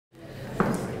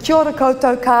Kia ora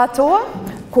koutou katoa,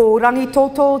 ko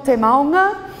rangitoto te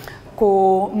maunga,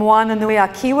 ko moana nui a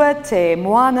kiwa, te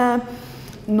moana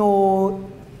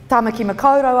no tamaki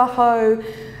makaurau ahau,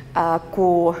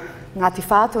 ko Ngāti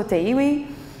Whātua te iwi,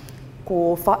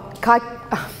 ko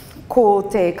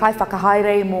te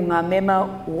kaiwhakahaere mō ngā mema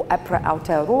o APRA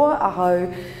Aotearoa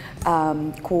ahau,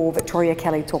 ko Victoria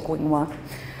Kelly tōku ingoa.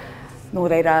 Nō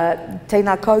reira,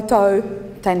 tēnā koutou,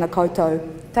 tēnā koutou,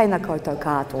 tēnā koutou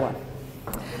katoa.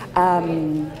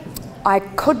 I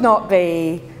could not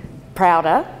be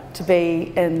prouder to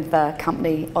be in the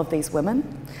company of these women.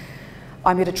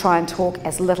 I'm going to try and talk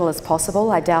as little as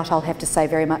possible. I doubt I'll have to say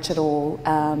very much at all,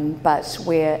 but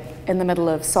we're in the middle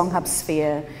of SongHubs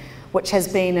Sphere, which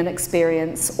has been an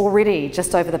experience already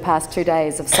just over the past 2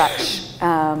 days of such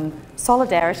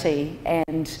solidarity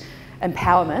and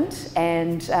empowerment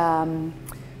and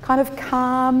kind of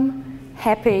calm,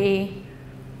 happy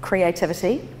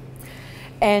creativity.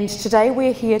 And today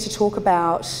we're here to talk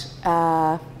about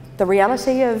the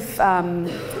reality of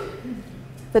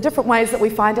the different ways that we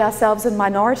find ourselves in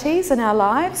minorities in our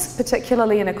lives,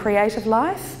 particularly in a creative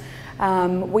life.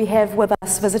 We have with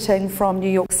us visiting from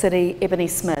New York City, Ebonie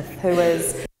Smith, who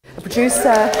is a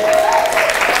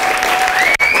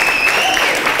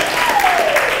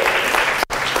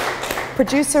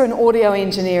producer and audio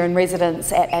engineer in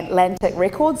residence at Atlantic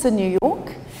Records in New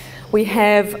York. We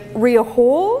have Rhea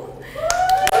Hall,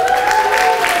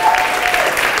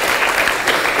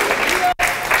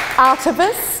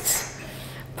 activist,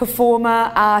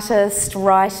 performer, artist,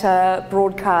 writer,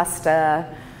 broadcaster,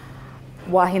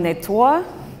 wahine toa,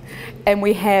 and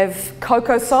we have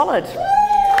Coco Solid.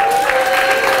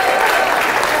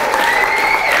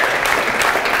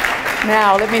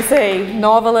 Now, let me see,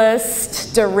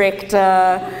 novelist,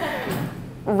 director,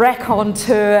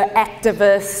 raconteur,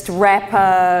 activist,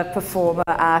 rapper, performer,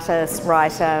 artist,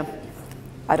 writer.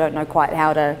 I don't know quite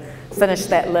how to finish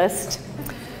that list.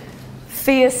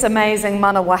 Fierce, amazing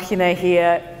mana wahine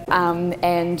here,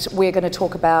 and we're going to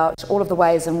talk about all of the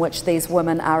ways in which these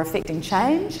women are affecting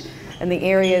change and the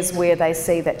areas where they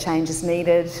see that change is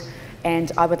needed.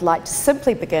 And I would like to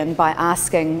simply begin by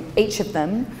asking each of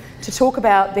them to talk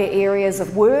about their areas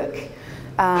of work,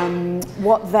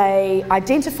 what they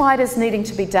identified as needing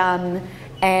to be done,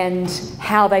 and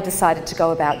how they decided to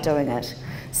go about doing it.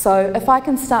 So if I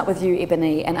can start with you,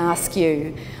 Ebonie, and ask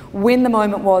you when the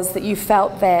moment was that you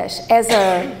felt that as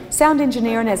a sound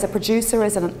engineer and as a producer,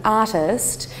 as an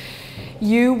artist,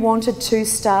 you wanted to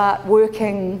start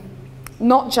working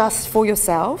not just for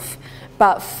yourself,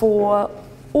 but for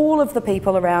all of the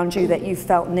people around you that you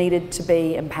felt needed to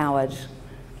be empowered.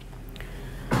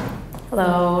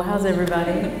 Hello, how's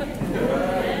everybody?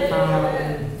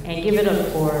 And give it up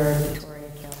for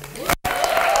Victoria Kelly.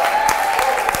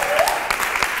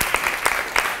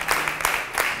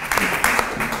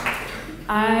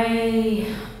 I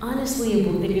honestly,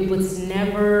 it was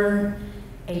never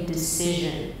a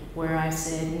decision where I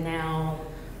said, now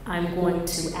I'm going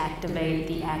to activate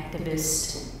the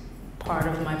activist part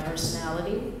of my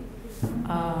personality.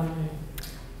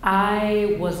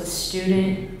 I was a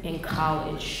student in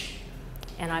college,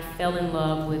 and I fell in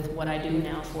love with what I do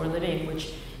now for a living,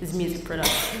 which is music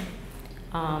production.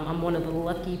 I'm one of the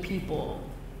lucky people,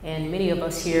 and many of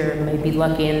us here may be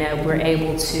lucky in that we're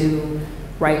able to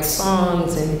write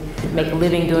songs and make a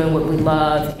living doing what we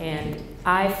love. And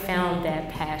I found that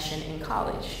passion in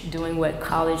college, doing what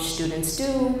college students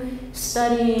do,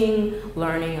 studying,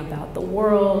 learning about the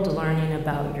world, learning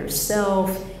about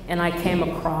yourself, and I came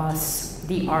across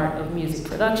the art of music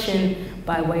production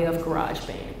by way of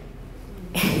GarageBand.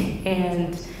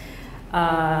 And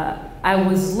I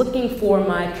was looking for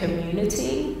my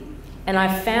community, and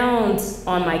I found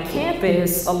on my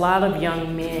campus a lot of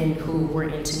young men who were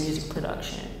into music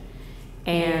production.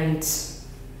 And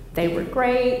they were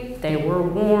great, they were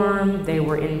warm, they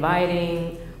were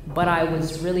inviting, but I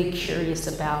was really curious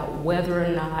about whether or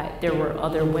not there were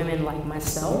other women like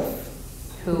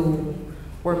myself who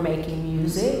were making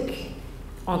music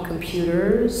on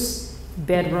computers,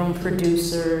 bedroom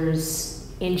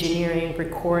producers, engineering,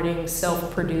 recording,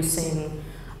 self-producing.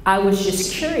 I was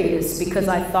just curious because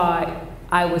I thought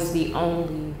I was the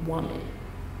only woman.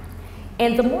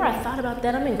 And the more I thought about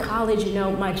that, I'm in college, you know,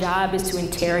 my job is to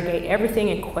interrogate everything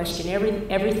and question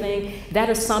everything. That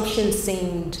assumption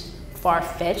seemed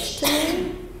far-fetched to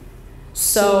me.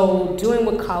 So doing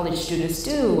what college students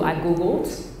do, I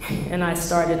Googled and I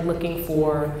started looking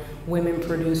for women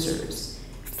producers,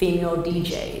 female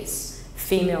DJs,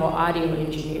 female audio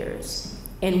engineers.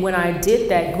 And when I did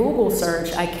that Google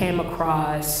search, I came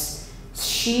across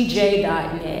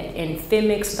shej.net and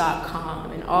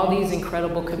femix.com and all these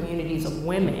incredible communities of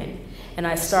women. and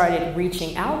I started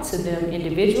reaching out to them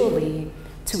individually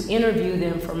to interview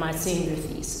them for my senior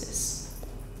thesis.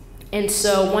 And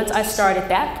so once I started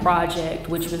that project,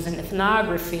 which was an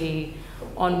ethnography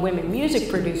on women music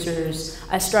producers,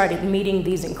 I started meeting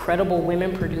these incredible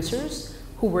women producers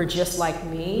who were just like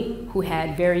me, who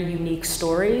had very unique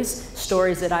stories,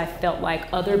 stories that I felt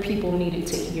like other people needed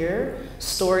to hear,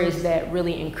 stories that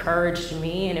really encouraged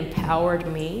me and empowered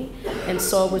me. And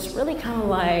so it was really kind of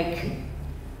like,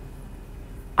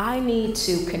 I need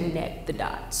to connect the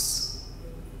dots.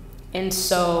 And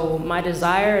so my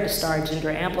desire to start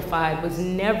Gender Amplified was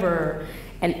never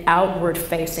an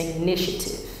outward-facing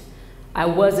initiative. I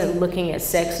wasn't looking at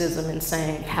sexism and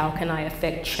saying, how can I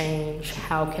affect change?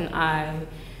 How can I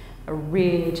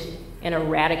rid and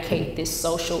eradicate this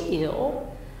social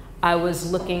ill? I was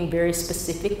looking very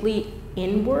specifically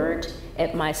inward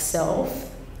at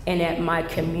myself and at my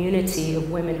community of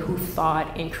women who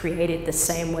thought and created the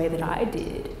same way that I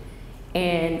did.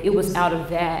 And it was out of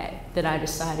that I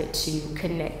decided to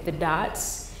connect the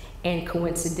dots, and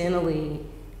coincidentally,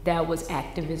 that was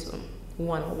activism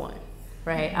 101.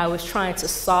 Right? I was trying to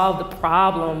solve the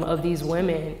problem of these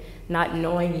women not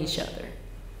knowing each other,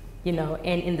 you know,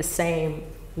 and in the same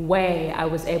way, I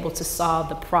was able to solve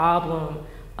the problem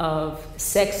of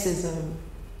sexism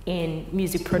in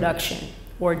music production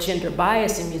or gender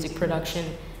bias in music production,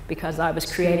 because I was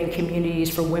creating communities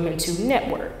for women to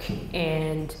network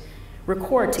and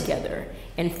record together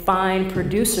and find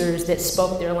producers that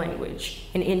spoke their language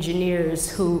and engineers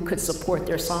who could support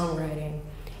their songwriting.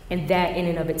 And that in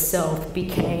and of itself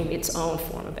became its own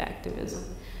form of activism.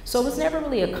 So it was never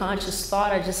really a conscious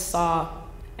thought. I just saw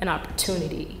an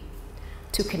opportunity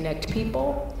to connect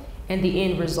people, and the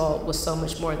end result was so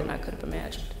much more than I could have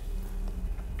imagined.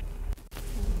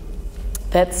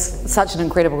 That's such an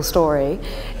incredible story.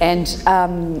 And,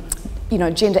 you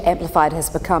know, Gender Amplified has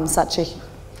become such a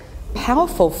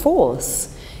powerful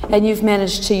force, and you've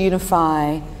managed to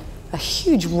unify a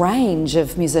huge range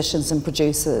of musicians and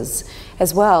producers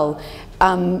as well,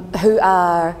 who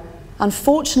are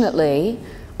unfortunately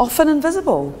often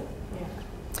invisible.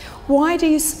 Why do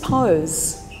you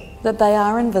suppose that they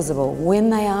are invisible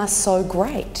when they are so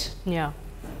great? Yeah.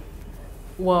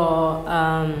 Well,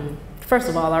 first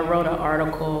of all, I wrote an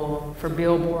article for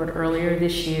Billboard earlier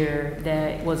this year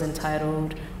that was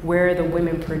entitled, "Where are the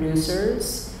Women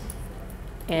Producers?"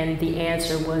 And the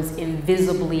answer was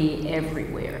invisibly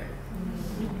everywhere.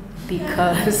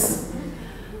 Because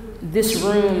this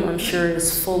room, I'm sure,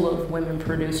 is full of women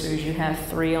producers. You have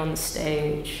 3 on the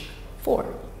stage, 4.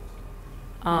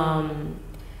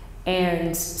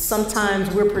 And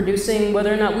sometimes we're producing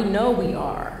whether or not we know we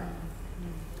are.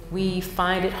 We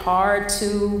find it hard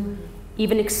to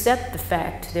even accept the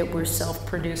fact that we're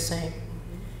self-producing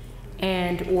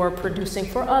and or producing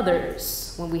for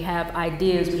others. When we have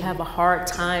ideas, we have a hard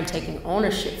time taking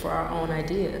ownership for our own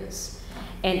ideas.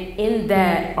 And in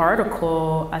that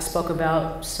article, I spoke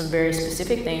about some very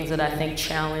specific things that I think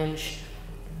challenge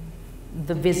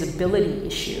the visibility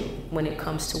issue when it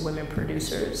comes to women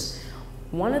producers.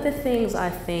 One of the things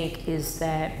I think is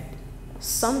that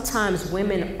sometimes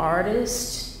women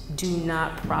artists do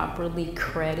not properly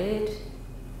credit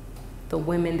the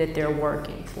women that they're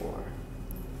working for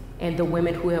and the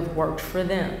women who have worked for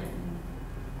them.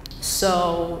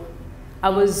 So I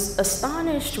was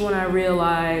astonished when I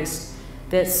realized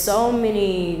that so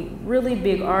many really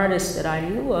big artists that I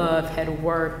knew of had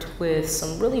worked with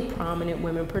some really prominent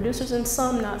women producers, and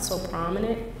some not so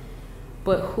prominent,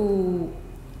 but who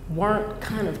weren't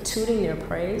kind of tooting their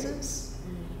praises.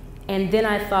 And then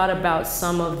I thought about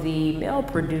some of the male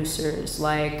producers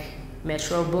like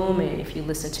Metro Boomin. If you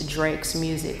listen to Drake's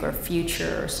music or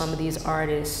Future or some of these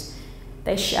artists,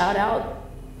 they shout out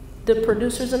the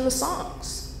producers in the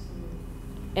songs.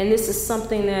 And this is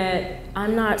something that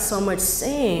I'm not so much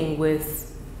seeing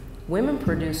with women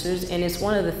producers, and it's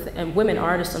one of the women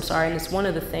artists, I'm sorry, and it's one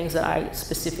of the things that I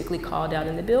specifically called out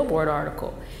in the Billboard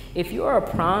article. If you're a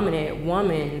prominent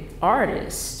woman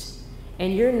artist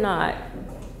and you're not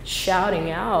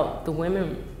shouting out the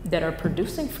women that are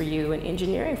producing for you and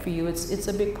engineering for you, it's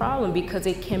a big problem, because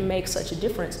it can make such a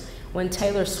difference. When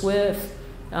Taylor Swift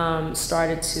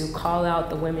started to call out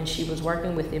the women she was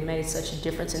working with, it made such a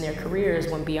difference in their careers.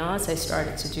 When Beyonce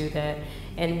started to do that,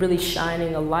 and really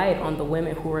shining a light on the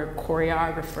women who are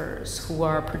choreographers, who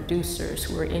are producers,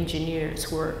 who are engineers,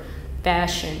 who are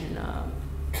fashion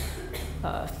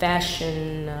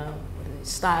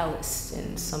stylists,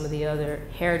 and some of the other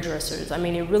hairdressers. I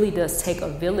mean, it really does take a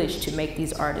village to make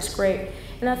these artists great.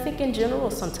 And I think in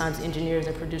general, sometimes engineers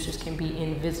and producers can be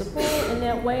invisible in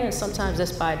that way, and sometimes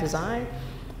that's by design.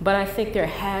 But I think there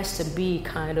has to be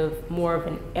kind of more of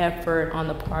an effort on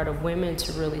the part of women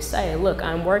to really say, look,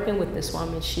 I'm working with this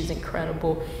woman, she's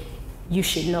incredible. You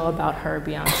should know about her,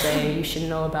 Beyonce, you should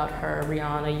know about her,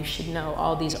 Rihanna, you should know,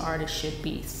 all these artists should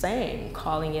be saying,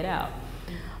 calling it out.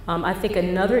 I think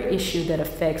another issue that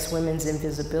affects women's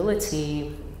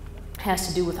invisibility has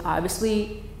to do with,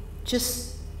 obviously,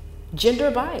 just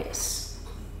gender bias.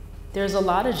 There's a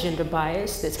lot of gender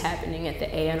bias that's happening at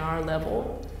the A&R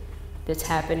level, that's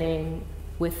happening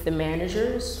with the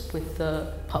managers, with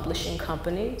the publishing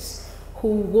companies, who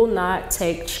will not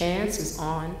take chances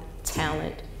on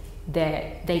talent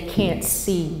that they can't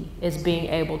see as being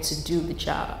able to do the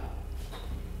job.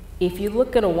 If you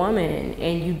look at a woman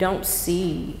and you don't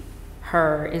see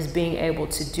her as being able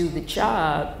to do the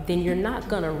job, then you're not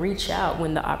gonna reach out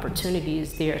when the opportunity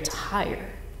is there to hire.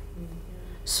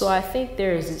 So I think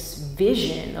there's this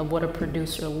vision of what a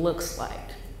producer looks like.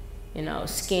 You know,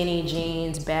 skinny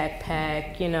jeans,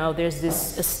 backpack, you know, there's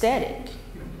this aesthetic.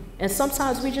 And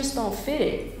sometimes we just don't fit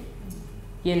it.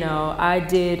 You know, I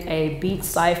did a beat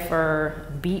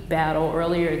cipher beat battle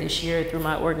earlier this year through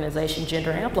my organization,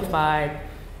 Gender Amplified,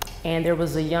 and there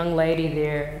was a young lady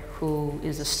there who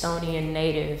is Estonian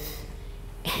native,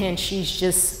 and she's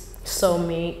just so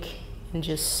meek and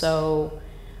just so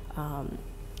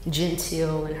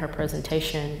genteel in her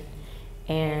presentation.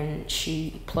 And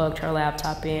she plugged her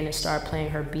laptop in and started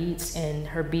playing her beats, and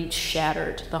her beats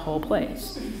shattered the whole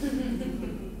place.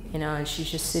 You know, and she's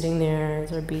just sitting there as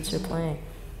her beats are playing.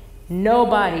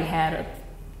 Nobody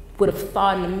would have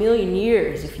thought in a million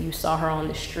years, if you saw her on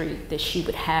the street, that she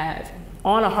would have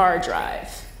on a hard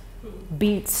drive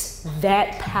beats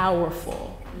that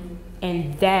powerful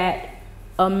and that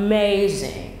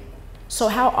amazing. So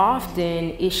how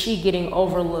often is she getting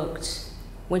overlooked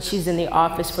when she's in the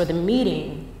office for the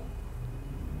meeting,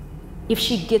 if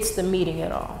she gets the meeting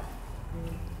at all?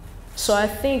 So I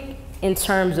think in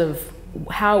terms of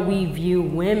how we view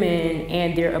women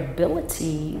and their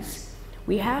abilities,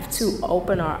 we have to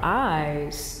open our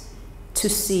eyes to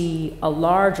see a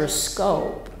larger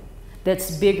scope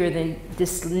that's bigger than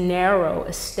this narrow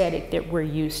aesthetic that we're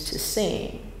used to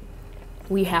seeing.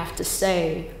 We have to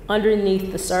say,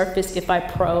 underneath the surface, if I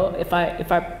probe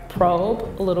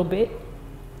a little bit,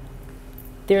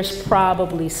 there's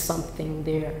probably something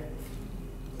there,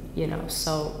 you know,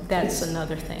 so that's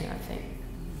another thing, I think.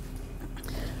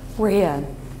 Rhea,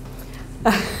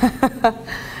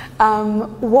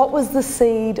 what was the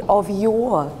seed of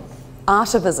your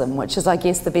artivism, which is, I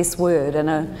guess, the best word and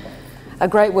a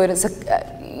great word? It's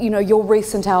you know, your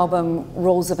recent album,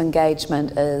 Rules of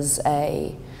Engagement, is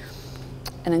an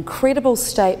incredible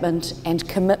statement and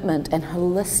commitment and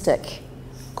holistic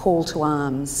call to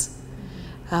arms.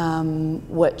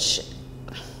 Which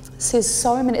says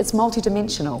so many, it's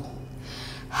multidimensional.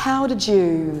 How did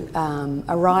you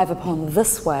arrive upon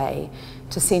this way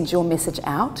to send your message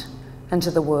out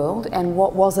into the world, and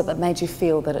what was it that made you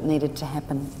feel that it needed to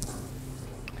happen?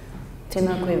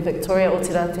 Tēnā koe Victoria, o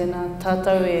tira tēnā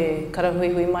tātou e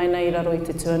karahuihui mai nei raro I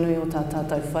te tuanui o tā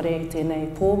tātou whare I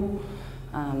tēnei pō.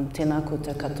 Tēnā ko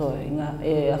te katoa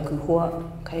e aku hoa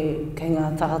kei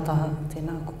ngā tahataha,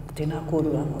 tēnā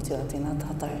kōrua o tira tēnā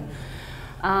tātou.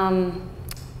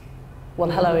 Well,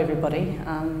 hello everybody.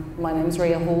 My name's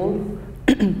Rhea Hall.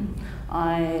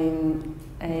 I'm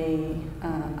an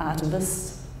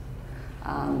artivist,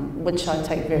 which I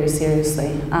take very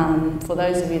seriously. For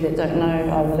those of you that don't know,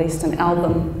 I released an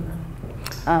album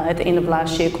at the end of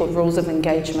last year called Rules of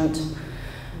Engagement,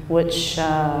 which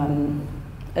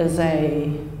is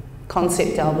a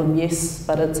concept album, yes,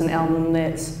 but it's an album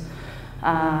that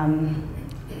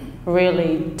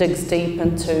really digs deep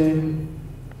into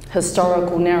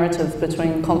historical narrative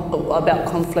about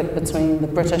conflict between the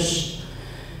British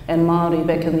and Māori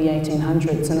back in the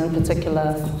 1800s, and in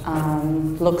particular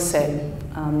looks at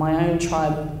my own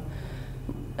tribe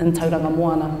in Tauranga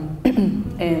Moana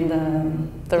and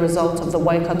the result of the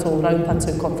Waikato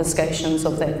Raupatu confiscations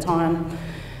of that time.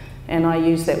 And I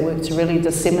use that work to really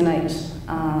disseminate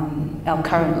our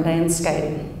current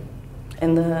landscape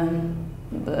and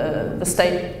the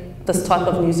state, this type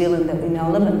of New Zealand that we now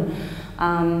live in.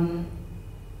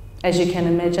 As you can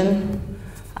imagine,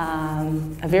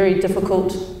 a very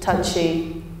difficult,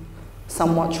 touchy,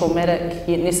 somewhat traumatic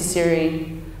yet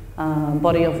necessary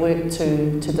body of work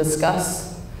to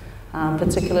discuss,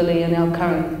 particularly in our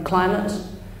current climate,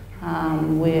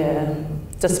 where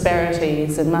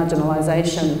disparities and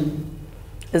marginalisation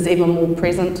is even more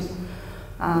present.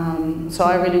 So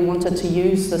I really wanted to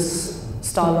use this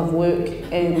style of work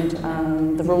and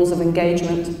the Rules of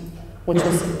Engagement, which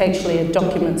was actually a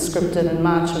document scripted in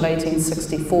March of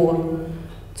 1864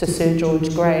 to Sir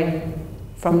George Grey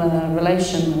from a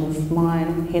relation of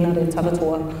mine, Henare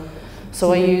Taratoa.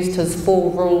 So I used his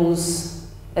 4 rules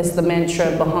as the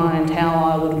mantra behind how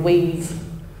I would weave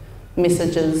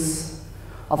messages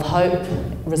of hope,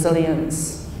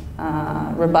 resilience,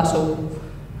 rebuttal,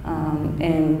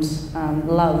 and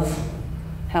love,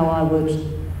 how I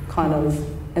would kind of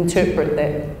interpret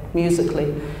that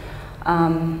musically.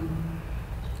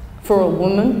 For a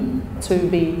woman to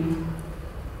be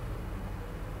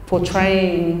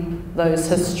portraying those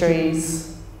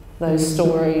histories, those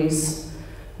stories,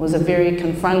 was a very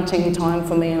confronting time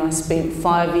for me, and I spent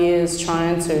 5 years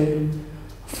trying to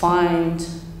find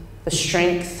the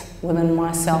strength within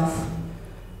myself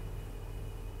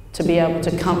to be able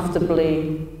to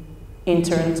comfortably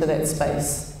enter into that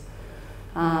space.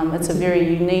 It's a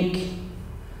very unique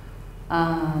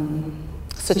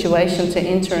situation to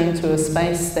enter into a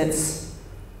space that's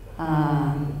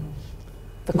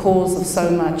the cause of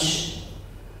so much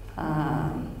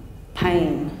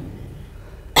pain,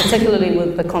 particularly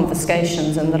with the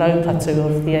confiscations and the raupatu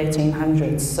of the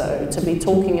 1800s. So to be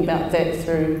talking about that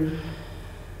through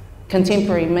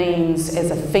contemporary means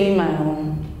as a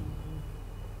female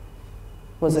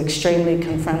was extremely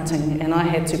confronting, and I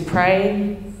had to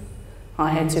pray, I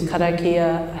had to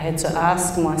karakia, I had to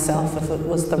ask myself if it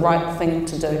was the right thing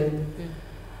to do.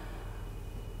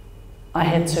 I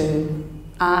had to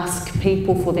ask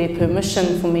people for their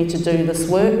permission for me to do this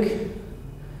work.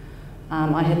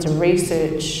 I had to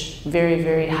research very,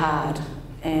 very hard,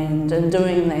 and in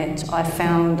doing that I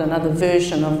found another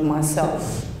version of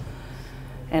myself,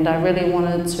 and I really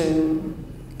wanted to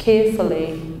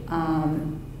carefully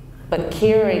but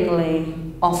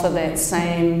caringly offer that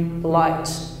same light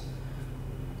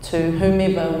to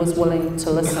whomever was willing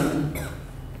to listen.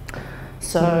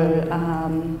 So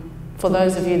for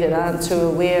those of you that aren't too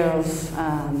aware of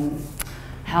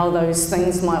how those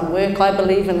things might work, I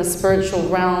believe in the spiritual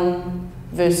realm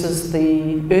versus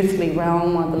the earthly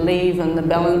realm. I believe in the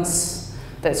balance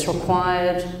that's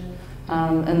required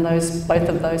in both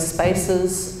of those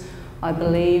spaces. I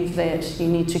believe that you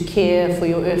need to care for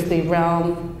your earthly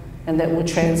realm, and that will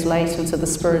translate into the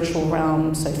spiritual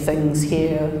realm, so things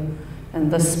here in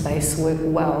this space work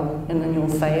well and in your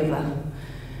favour.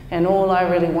 And all I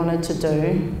really wanted to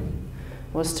do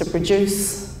was to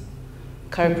produce,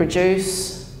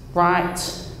 co-produce,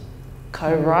 write,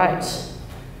 co-write,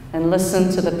 and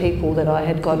listen to the people that I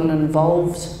had gotten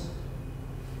involved.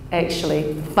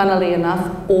 Actually, funnily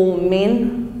enough, all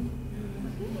men.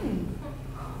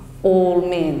 All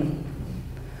men.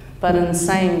 But in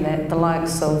saying that, the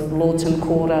likes of Lawton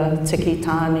Kora, Tiki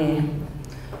Tane,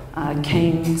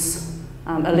 Kings,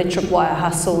 Electric Wire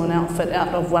Hustle, an outfit out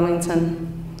of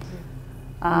Wellington,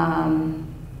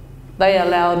 they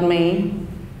allowed me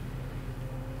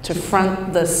to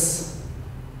front this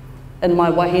in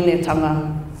my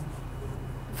wahinetanga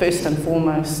first and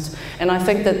foremost. And I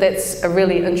think that that's a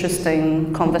really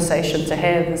interesting conversation to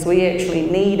have, is we actually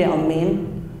need our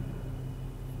men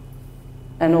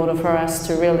in order for us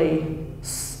to really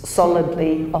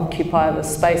solidly occupy the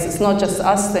space. It's not just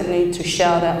us that need to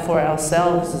shout out for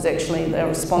ourselves, it's actually the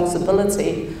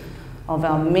responsibility of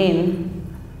our men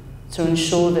to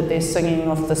ensure that they're singing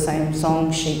off the same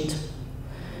song sheet.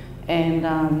 And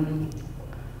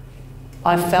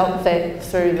I felt that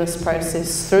through this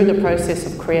process, through the process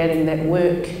of creating that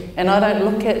work. And I don't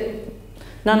look at,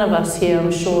 none of us here,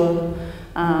 I'm sure,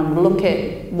 look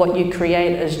at what you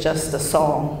create as just a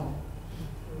song.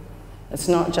 It's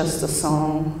not just a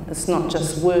song, it's not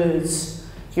just words.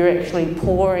 You're actually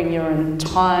pouring your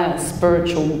entire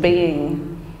spiritual being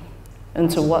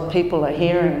into what people are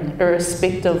hearing,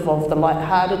 irrespective of the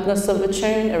lightheartedness of a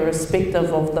tune,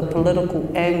 irrespective of the political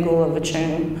angle of a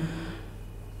tune.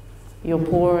 You're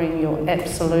pouring your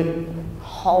absolute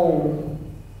whole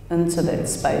into that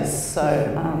space. So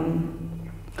I'm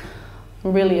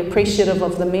really appreciative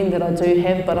of the men that I do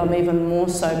have, but I'm even more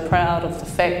so proud of the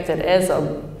fact that as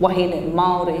a wahine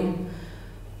Māori,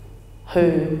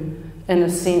 who in a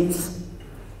sense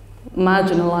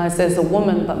marginalised as a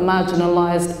woman, but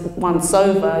marginalised once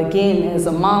over again as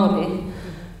a Māori,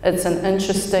 it's an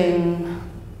interesting,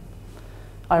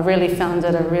 I really found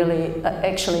it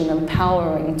actually an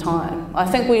empowering time. I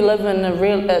think we live in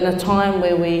a time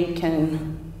where we can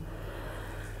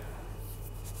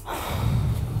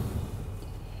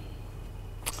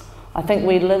I think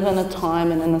we live in a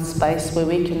time and in a space where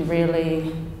we can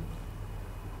really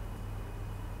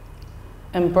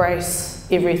embrace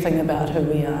everything about who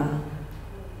we are.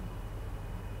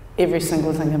 Every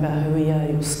single thing about who we are,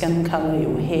 your skin colour,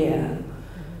 your hair,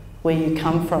 where you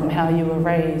come from, how you were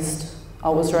raised. I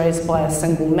was raised by a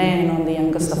single man, I'm the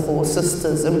youngest of 4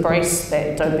 sisters. Embrace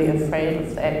that, don't be afraid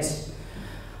of that.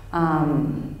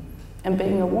 and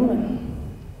being a woman.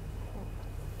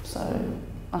 So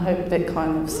I hope that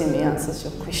kind of semi-answers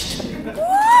your question.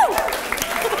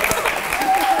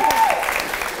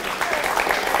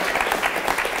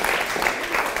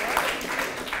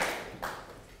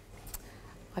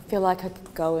 I feel like I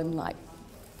could go and like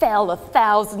fell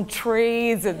 1,000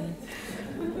 trees and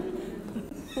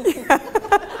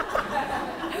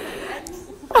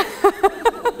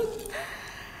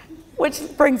which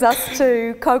brings us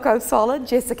to Coco Solid,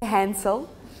 Jessica Hansel,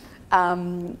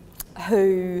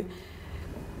 who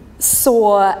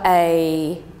saw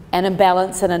an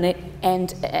imbalance and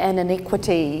an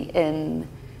inequity in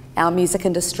our music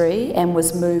industry and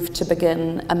was moved to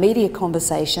begin a media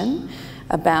conversation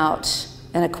about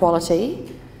inequality,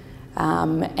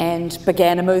 and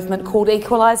began a movement called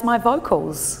Equalise My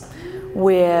Vocals,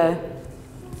 where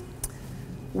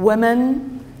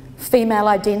women, female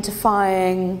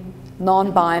identifying,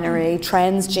 non-binary,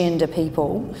 transgender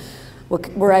people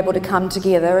were able to come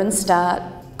together and start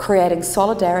creating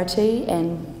solidarity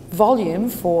and volume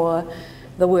for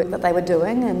the work that they were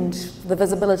doing and the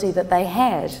visibility that they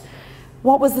had.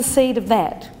 What was the seed of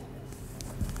that?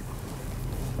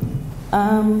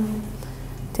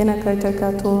 Tēnā koutou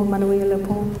katoa, manuia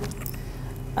lepo.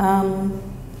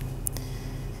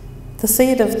 The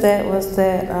seed of that was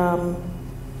that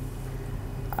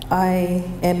I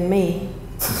am me,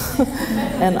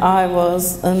 and I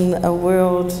was in a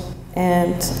world,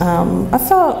 and I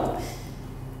felt,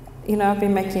 you know, I've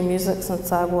been making music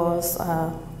since I was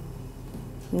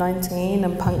 19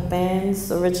 in punk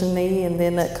bands originally, and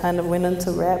then it kind of went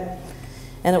into rap.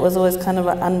 And it was always kind of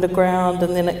an underground,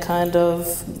 and then it kind of,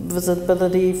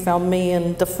 visibility found me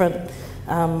in different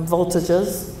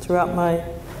voltages throughout my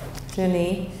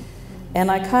journey.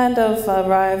 And I kind of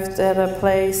arrived at a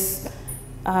place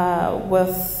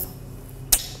with,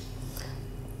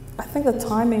 I think the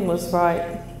timing was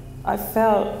right. I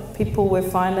felt people were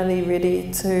finally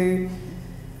ready to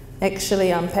actually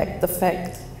unpack the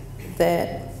fact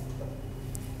that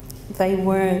they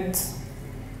weren't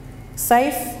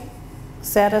safe,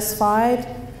 satisfied.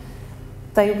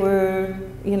 They were,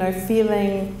 you know,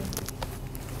 feeling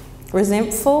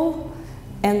resentful,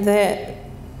 and that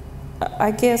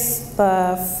I guess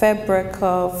the fabric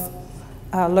of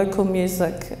local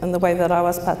music and the way that I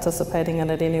was participating in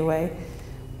it anyway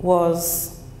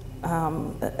was,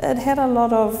 it had a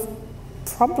lot of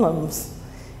problems,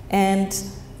 and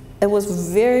it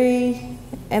was very,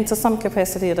 and to some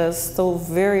capacity it is still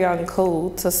very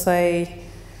uncool to say,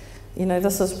 you know,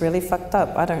 this is really fucked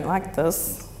up, I don't like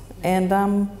this. And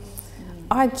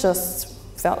I just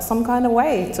felt some kind of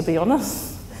way, to be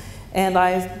honest. And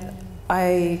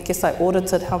I guess I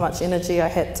audited how much energy I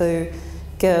had to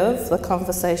give the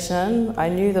conversation. I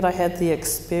knew that I had the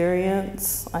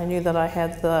experience. I knew that I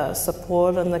had the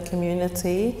support in the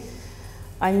community.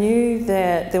 I knew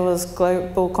that there was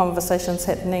global conversations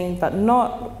happening, but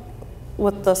not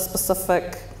with the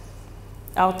specific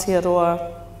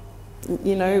Aotearoa.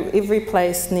 You know, every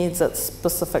place needs its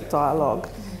specific dialogue,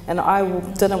 and I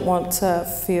didn't want to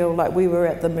feel like we were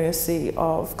at the mercy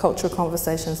of cultural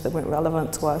conversations that weren't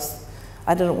relevant to us.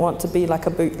 I didn't want to be like a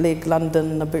bootleg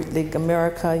London, a bootleg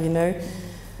America, you know.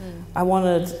 I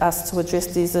wanted us to address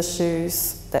these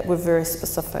issues that were very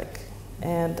specific,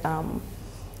 and I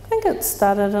think it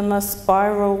started in a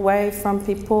spiral way from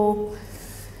people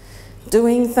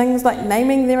doing things like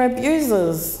naming their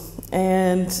abusers,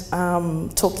 and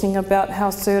talking about how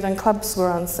certain clubs were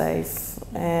unsafe,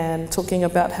 and talking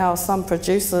about how some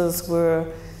producers were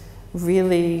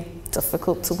really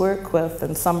difficult to work with,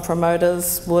 and some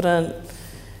promoters wouldn't,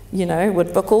 you know,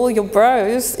 would book all your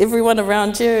bros, everyone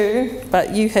around you,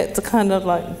 but you had to kind of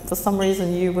like, for some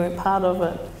reason you weren't part of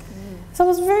it. So it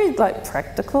was very like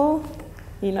practical,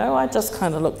 you know. I just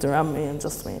kind of looked around me and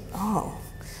just went, oh.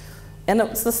 And it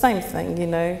was the same thing, you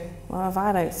know. Well, if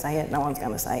I don't say it, no one's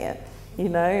going to say it, you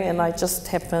know. And I just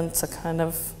happened to kind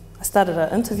of, I started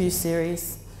an interview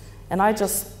series, and I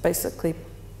just basically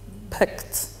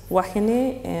picked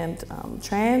wahine and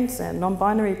trans and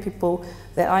non-binary people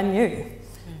that I knew,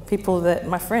 people that,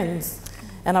 my friends.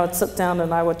 And I would sit down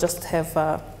and I would just have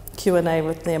a Q&A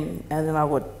with them, and then I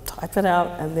would type it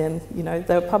out, and then, you know,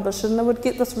 they would publish it, and they would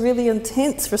get this really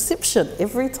intense reception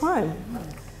every time,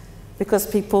 because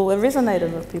people, it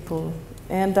resonated with people.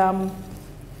 And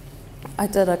I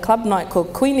did a club night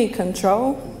called Queenie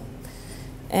Control,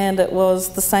 and it was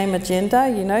the same agenda,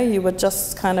 you know. You would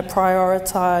just kind of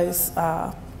prioritise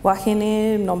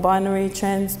wahine, non-binary,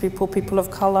 trans people, people of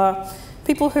colour,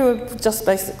 people who just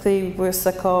basically were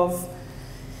sick of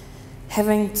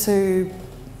having to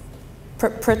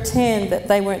pretend that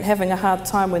they weren't having a hard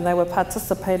time when they were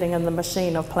participating in the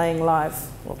machine of playing live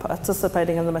or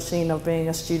participating in the machine of being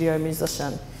a studio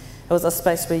musician. It was a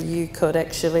space where you could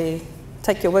actually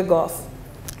take your wig off.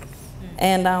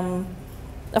 And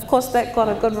of course that got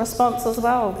a good response as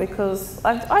well, because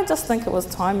I just think it was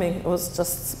timing. It was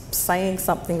just saying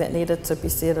something that needed to be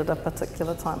said at a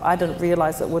particular time. I didn't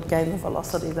realise it would gain the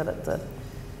velocity that it did.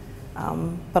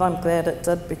 But I'm glad it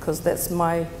did, because that's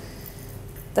my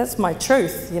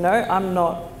truth, you know.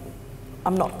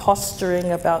 I'm not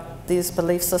posturing about these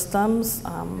belief systems.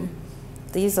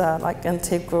 These are like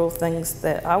integral things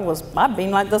that I've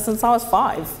been like this since I was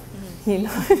 5. You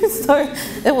know, so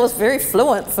it was very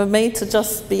fluent for me to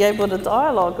just be able to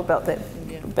dialogue about that.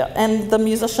 And the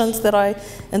musicians that I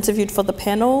interviewed for the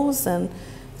panels and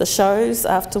the shows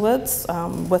afterwards,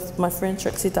 with my friend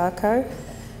Trixie Darko,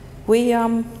 we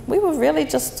were really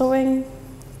just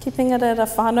keeping it at a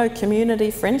whānau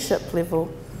community friendship level.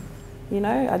 You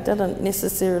know, I didn't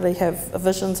necessarily have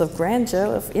visions of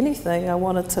grandeur. If anything, I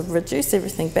wanted to reduce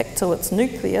everything back to its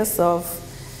nucleus of,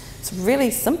 it's really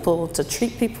simple to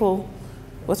treat people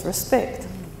with respect.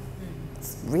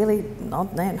 It's really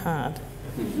not that hard.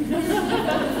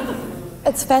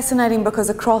 It's fascinating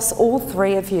because across all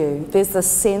 3 of you, there's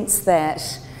this sense that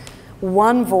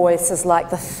one voice is like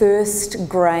the first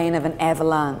grain of an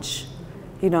avalanche,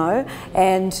 you know?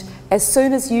 And as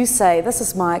soon as you say, this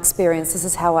is my experience, this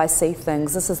is how I see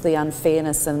things, this is the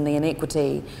unfairness and the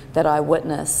inequity that I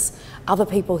witness, other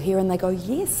people hear and they go,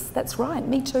 yes, that's right,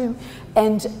 me too.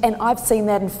 And I've seen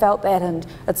that and felt that, and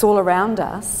it's all around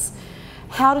us.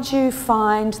 How did you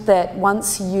find that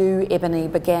once you, Ebonie,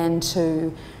 began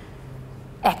to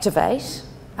activate,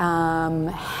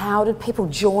 how did people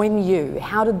join you?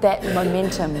 How did that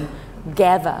momentum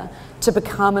gather to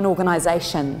become an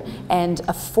organisation and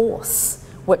a force,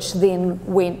 which then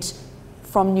went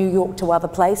from New York to other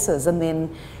places and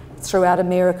then throughout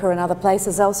America and other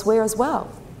places elsewhere as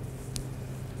well?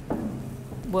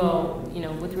 Well, you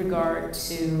know, with regard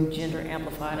to Gender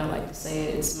Amplified, I like to say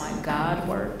it's my God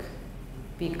work,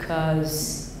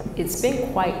 because it's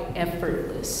been quite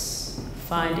effortless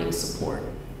finding support.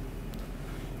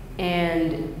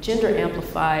 And Gender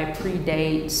Amplified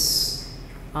predates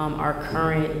our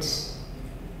current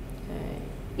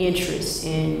interest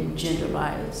in gender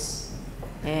bias.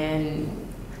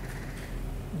 And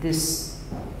this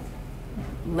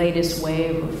latest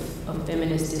wave of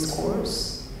feminist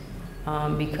discourse,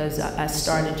 because I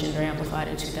started Gender Amplified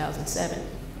in 2007.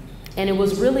 And it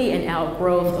was really an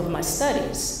outgrowth of my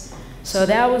studies. So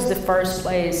that was the first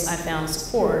place I found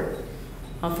support.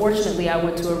 Unfortunately, I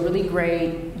went to a really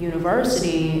great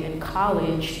university and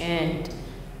college, and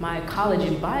my college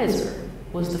advisor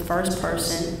was the first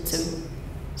person to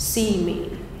see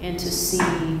me and to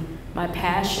see my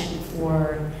passion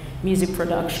for music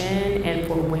production and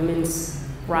for women's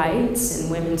rights and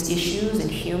women's issues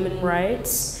and human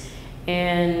rights.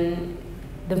 And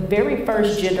the very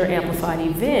first Gender Amplified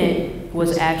event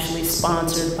was actually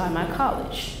sponsored by my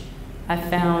college. I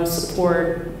found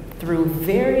support through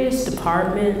various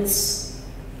departments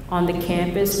on the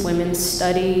campus, women's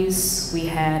studies. We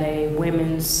had a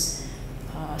women's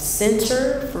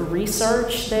center for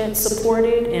research that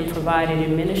supported and provided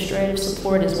administrative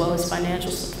support as well as financial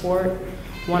support.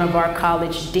 One of our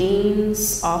college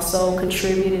deans also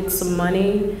contributed some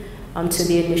money to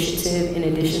the initiative, in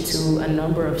addition to a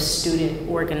number of student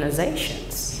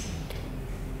organizations.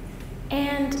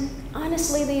 And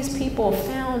honestly, these people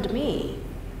found me.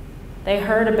 They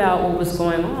heard about what was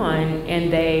going on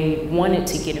and they wanted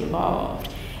to get involved.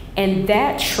 And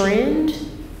that trend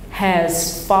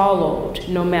has followed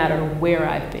no matter where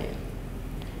I've been.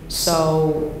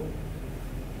 So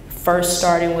first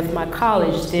starting with my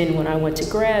college, then when I went to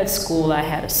grad school, I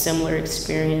had a similar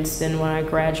experience. Then when I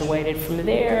graduated from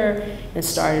there and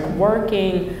started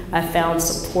working, I found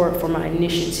support for my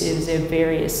initiatives at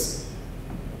various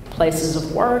places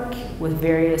of work with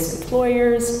various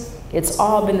employers. It's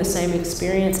all been the same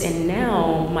experience. And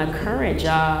now my current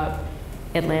job,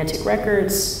 Atlantic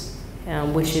Records,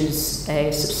 which is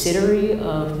a subsidiary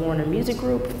of Warner Music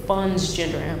Group, funds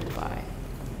Gender Amplified.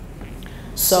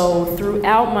 So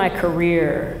throughout my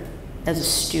career as a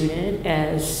student,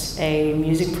 as a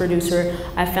music producer,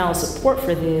 I found support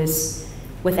for this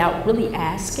without really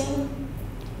asking.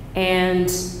 And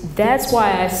that's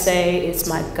why I say it's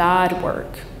my God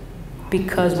work.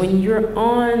 Because when you're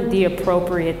on the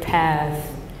appropriate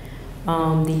path,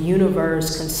 the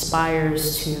universe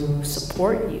conspires to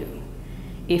support you.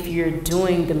 If you're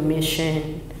doing the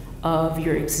mission of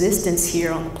your existence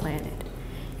here on the planet.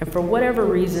 And for whatever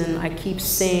reason, I keep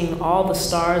seeing all the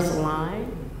stars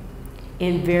align.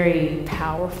 in very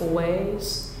powerful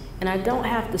ways. And I don't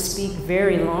have to speak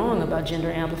very long about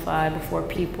gender amplified before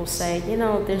people say, you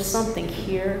know, there's something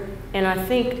here. And I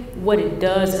think what it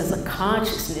does as a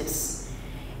consciousness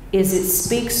is it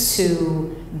speaks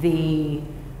to the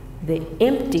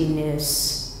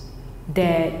emptiness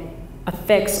that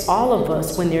affects all of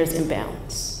us when there's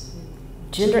imbalance.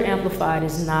 Gender amplified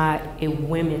is not a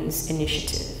women's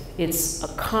initiative. It's a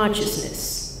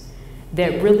consciousness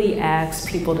that really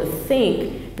asks people to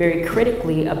think very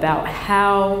critically about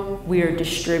how we are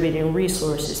distributing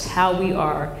resources, how we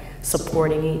are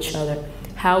supporting each other,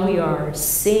 how we are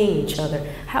seeing each other,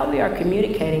 how we are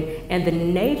communicating, and the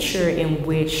nature in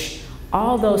which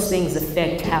all those things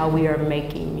affect how we are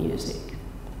making music,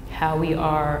 how we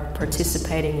are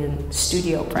participating in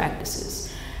studio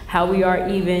practices, how we are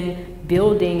even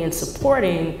building and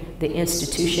supporting the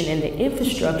institution and the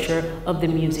infrastructure of the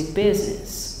music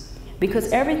business.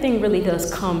 Because everything really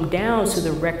does come down to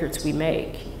the records we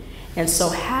make. And so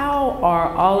how are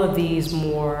all of these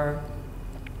more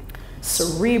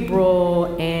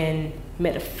cerebral and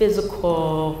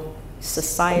metaphysical,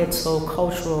 societal,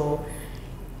 cultural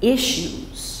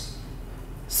issues,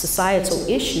 societal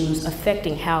issues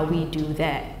affecting how we do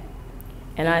that?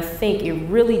 And I think it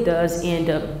really does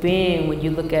end up being, when you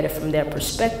look at it from that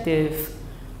perspective,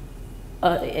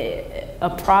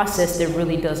 a process that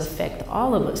really does affect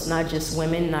all of us, not just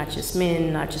women, not just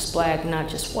men, not just black, not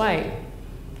just white.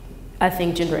 I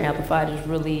think Gender Amplified is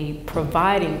really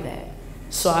providing that.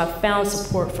 So I found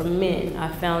support from men, I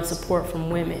found support from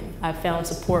women, I found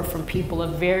support from people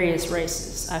of various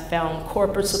races, I found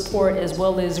corporate support as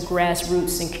well as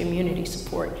grassroots and community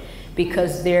support,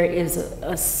 because there is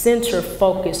a center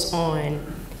focus on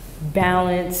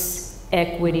balance,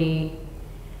 equity,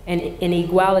 and an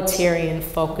egalitarian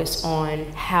focus on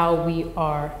how we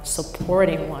are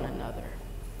supporting one another.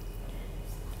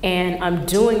 And I'm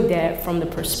doing that from the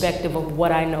perspective of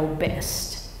what I know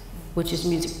best, which is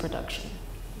music production,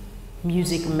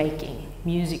 music making,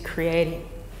 music creating.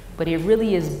 But it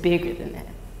really is bigger than that,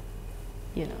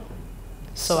 you know.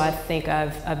 So I think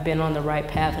I've been on the right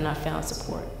path, and I found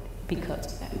support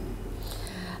because of that.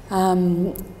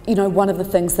 You know, one of the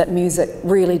things that music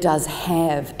really does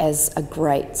have as a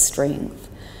great strength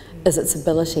is its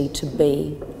ability to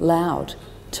be loud,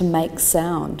 to make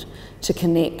sound, to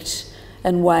connect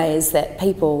in ways that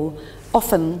people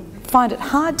often find it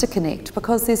hard to connect,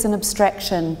 because there's an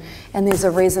abstraction and there's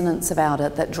a resonance about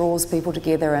it that draws people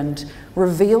together and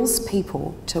reveals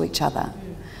people to each other.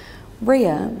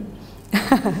 Ria,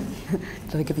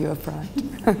 did I give you a fright?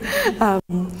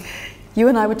 You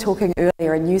and I were talking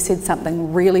earlier, and you said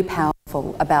something really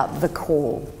powerful about the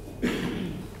call,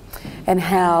 and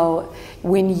how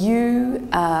when you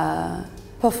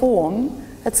perform,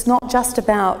 it's not just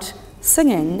about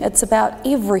singing, it's about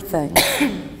everything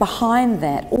behind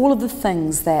that, all of the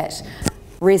things that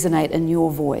resonate in your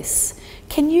voice.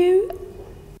 Can you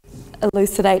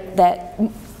elucidate that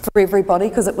for everybody,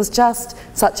 because it was just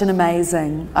such an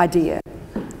amazing idea?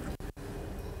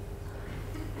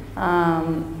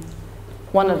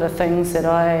 One of the things that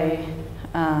I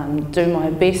do my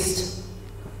best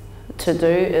to do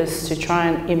is to try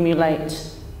and emulate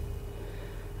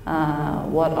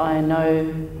what I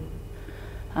know,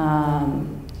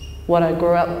 what I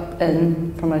grew up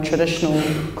in from a traditional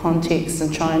context,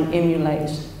 and try and emulate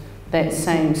that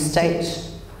same state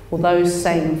or those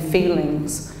same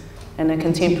feelings in a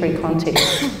contemporary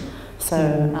context.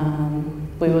 So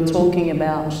we were talking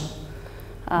about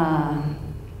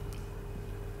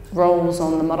roles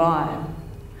on the marae,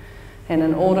 and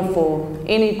in order for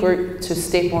any group to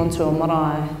step onto a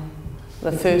marae, the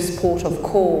first port of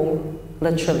call,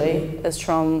 literally, is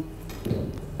from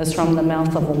the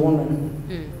mouth of a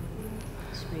woman.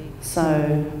 Sweet.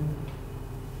 So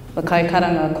the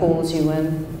kaikaranga calls you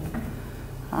in,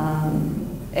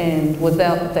 and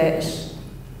without that,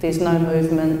 there's no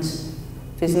movement,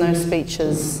 there's no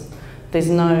speeches, there's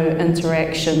no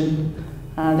interaction,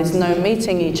 there's no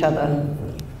meeting each other.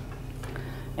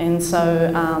 And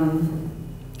so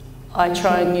I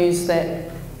try and use that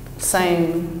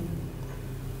same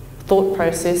thought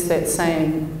process, that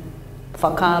same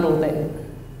whakaaro,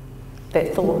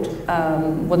 that thought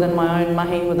within my own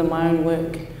mahi, within my own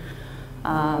work.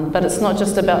 But it's not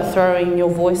just about throwing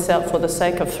your voice out for the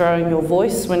sake of throwing your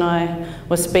voice. When I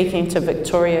was speaking to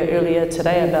Victoria earlier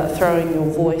today about throwing your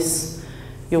voice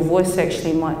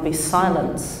actually might be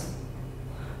silence.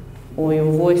 Or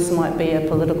your voice might be a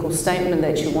political statement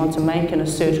that you want to make in a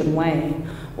certain way,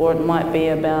 or it might be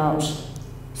about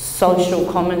social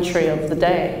commentary of the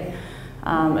day.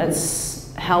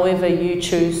 It's however you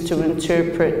choose to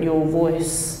interpret your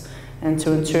voice and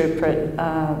to interpret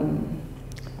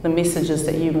the messages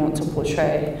that you want to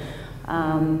portray.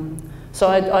 So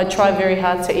I try very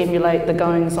hard to emulate the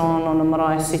goings-on a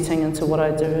marae setting into what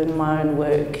I do in my own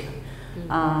work.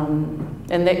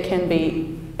 And that can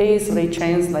be easily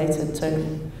translated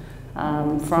to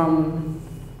from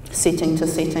setting to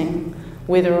setting,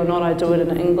 whether or not I do it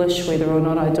in English, whether or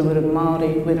not I do it in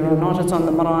Māori, whether or not it's on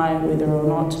the marae, whether or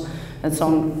not it's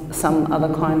on some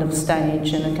other kind of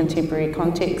stage in a contemporary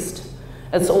context.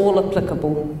 It's all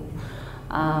applicable.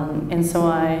 And so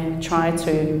I try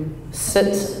to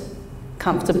sit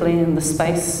comfortably in the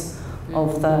space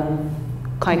of the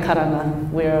kaikaranga,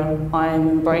 where I am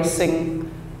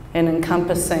embracing and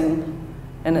encompassing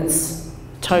in its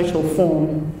total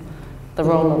form the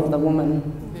role of the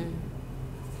woman.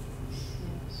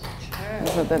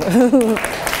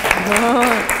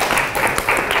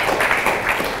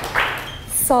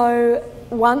 So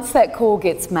once that call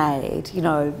gets made, you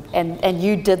know, and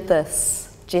you did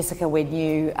this, Jessica, when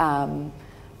you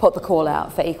put the call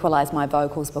out for Equalise My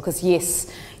Vocals, because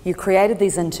yes, you created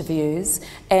these interviews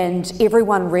and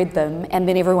everyone read them and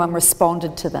then everyone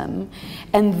responded to them,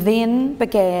 and then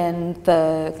began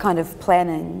the kind of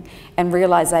planning and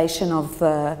realisation of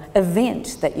the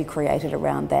event that you created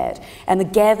around that, and the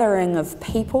gathering of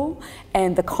people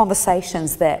and the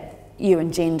conversations that you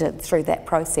engendered through that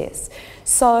process.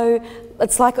 So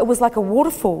it was like a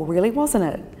waterfall, really, wasn't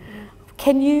it?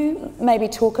 Can you maybe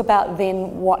talk about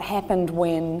then what happened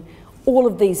when all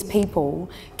of these people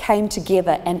came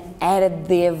together and added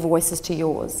their voices to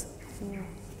yours?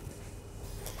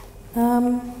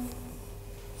 I'm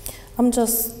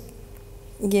just,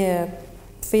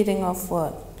 feeding off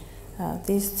what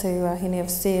these two Rahine have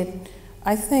said.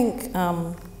 I think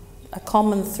a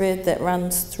common thread that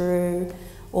runs through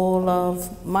all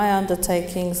of my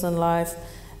undertakings in life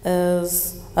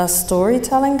is a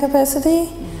storytelling capacity.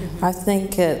 I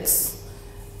think it's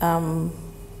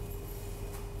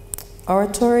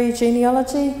oratory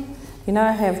genealogy. You know,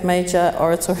 I have major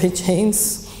oratory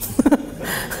genes,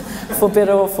 for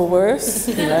better or for worse.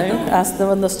 You know, ask them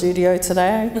in the studio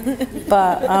today.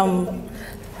 But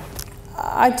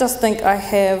I just think I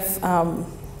have,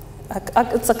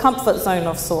 it's a comfort zone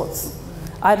of sorts.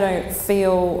 I don't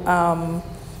feel,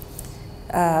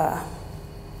 I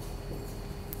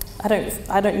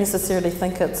don't necessarily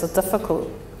think it's a difficult,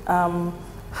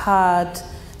 hard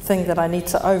thing that I need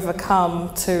to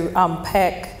overcome to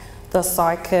unpack the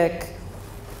psychic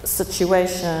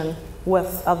situation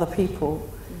with other people.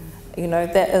 You know,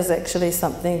 that is actually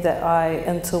something that I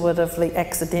intuitively,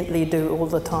 accidentally do all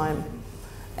the time.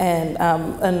 And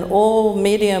in all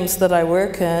mediums that I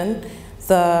work in,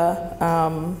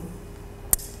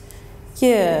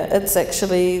 it's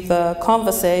actually the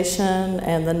conversation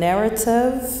and the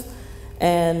narrative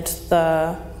and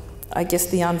the, I guess,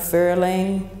 the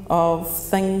unfurling of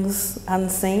things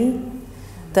unseen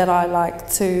that I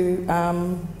like to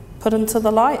put into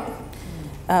the light.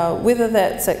 Whether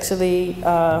that's actually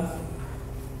a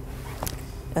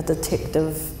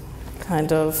detective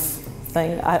kind of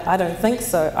thing, I don't think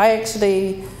so. I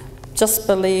actually just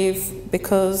believe,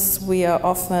 because we are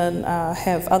often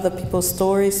have other people's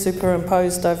stories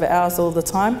superimposed over ours all the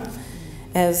time,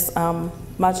 as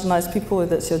marginalised people,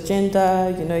 whether it's your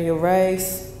gender, you know, your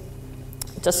race,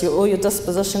 just all your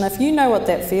disposition. If you know what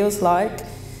that feels like,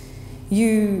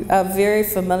 you are very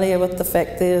familiar with the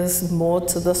fact there's more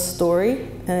to this story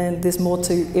and there's more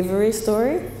to every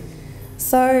story.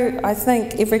 So I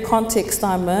think every context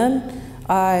I'm in,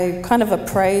 I kind of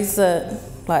appraise it,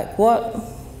 like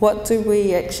what do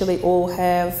we actually all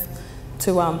have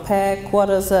to unpack? What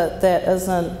is it that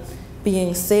isn't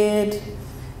being said?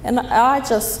 And I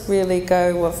just really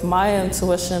go with my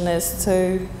intuition as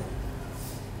to,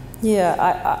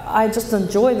 I just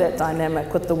enjoy that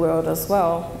dynamic with the world as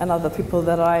well, and other people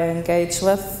that I engage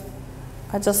with.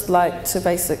 I just like to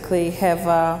basically have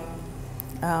a,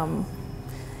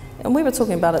 and we were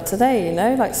talking about it today, you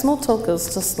know, like small talk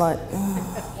is just like,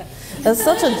 it's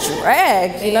such a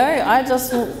drag, you know.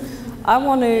 I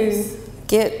want to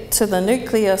get to the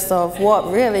nucleus of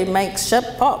what really makes shit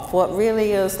pop, what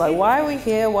really is like, why are we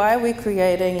here, why are we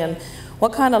creating, and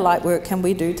what kind of light work can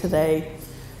we do today?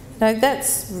 You know,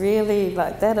 that's really,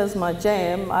 like, that is my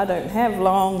jam. I don't have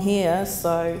long here,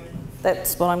 so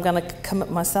that's what I'm going to commit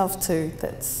myself to.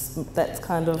 That's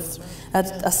kind of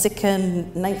a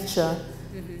second nature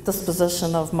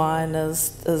disposition of mine is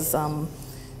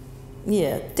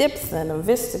depth and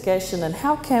investigation, and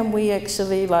how can we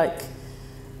actually, like,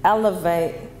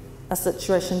 elevate a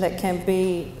situation that can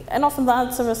be, and often the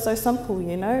answer is so simple,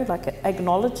 you know, like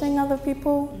acknowledging other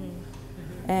people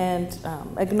and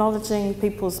acknowledging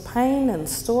people's pain and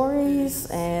stories,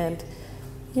 and,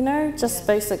 you know, just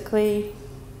basically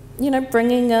you know,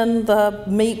 bringing in the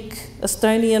meek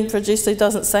Estonian producer who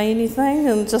doesn't say anything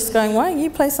and just going, why don't you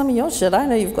play some of your shit? I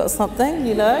know you've got something,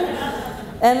 you know?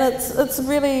 And it's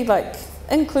really like,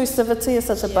 inclusivity is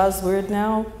such a buzzword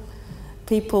now.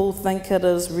 People think it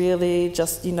is really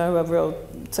just, you know, a real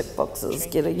tick boxes,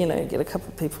 get a couple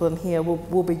of people in here,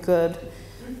 we'll be good.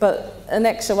 But in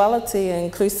actuality,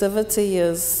 inclusivity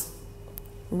is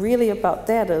really about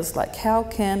that, is like, how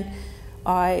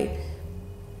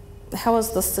is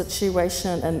the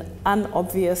situation in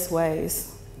unobvious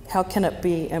ways, how can it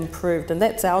be improved? And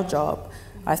that's our job,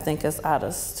 I think, as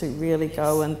artists, to really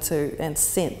go into and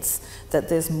sense that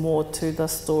there's more to the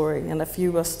story. And if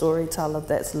you're a storyteller,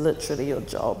 that's literally your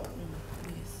job.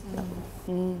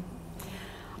 Yes.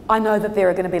 I know that there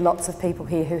are going to be lots of people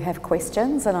here who have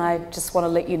questions, and I just want to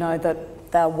let you know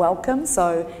that they're welcome.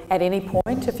 So at any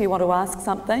point, if you want to ask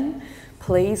something,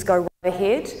 please go right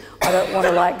ahead. I don't want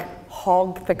to like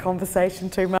hog the conversation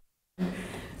too much,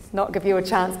 not give you a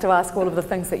chance to ask all of the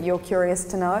things that you're curious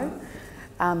to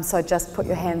know. So just put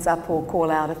your hands up or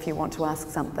call out if you want to ask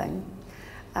something.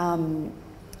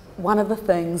 One of the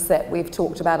things that we've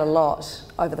talked about a lot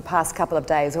over the past couple of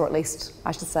days, or at least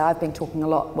I should say I've been talking a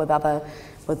lot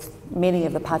with many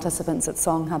of the participants at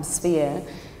SongHubs Sphere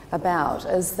about,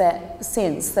 is that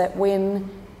sense that when,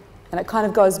 and it kind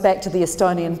of goes back to the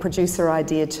Estonian producer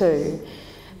idea too,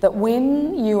 that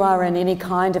when you are in any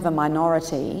kind of a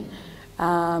minority,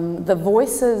 the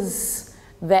voices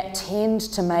that tend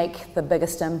to make the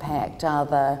biggest impact are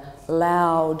the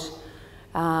loud,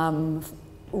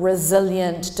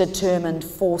 resilient, determined,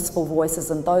 forceful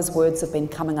voices, and those words have been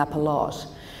coming up a lot.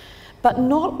 But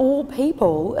not all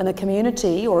people in a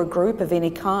community or a group of any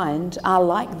kind are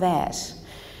like that.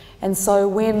 And so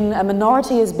when a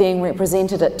minority is being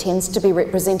represented, it tends to be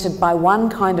represented by one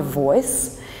kind of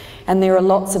voice, and there are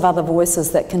lots of other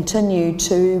voices that continue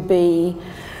to be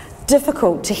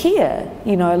difficult to hear,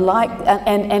 you know,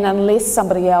 and unless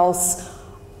somebody else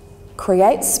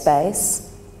creates space,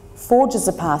 forges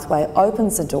a pathway,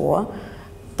 opens a door,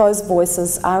 those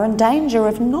voices are in danger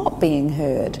of not being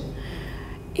heard.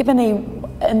 Ebonie,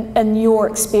 in your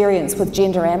experience with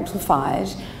Gender Amplified,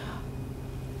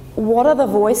 what are the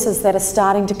voices that are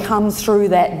starting to come through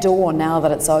that door now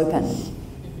that it's open?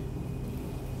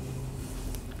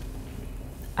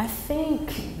 I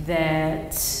think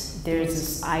that there's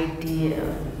this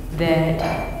idea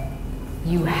that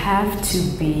you have to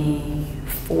be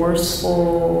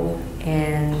forceful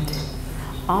and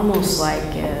almost like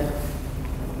a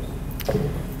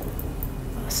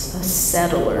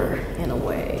settler in a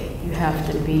way. You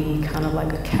have to be kind of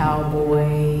like a cowboy,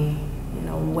 you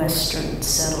know, Western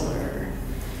settler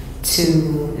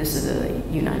to, this is a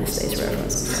United States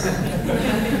reference, I'm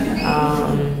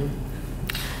sorry,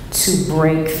 to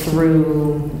break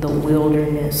through the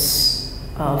wilderness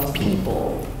of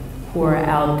people who are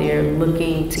out there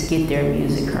looking to get their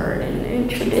music heard. And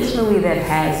traditionally that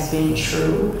has been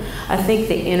true. I think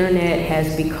the internet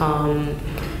has become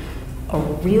a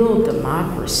real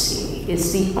democracy.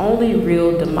 It's the only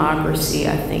real democracy,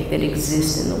 I think, that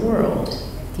exists in the world.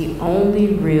 The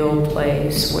only real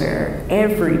place where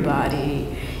everybody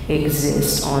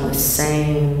exists on the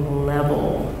same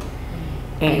level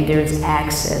and there's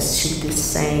access to the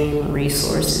same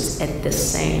resources at the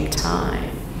same time.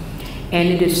 And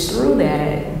it is through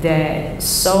that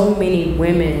so many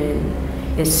women,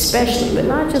 especially, but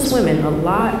not just women, a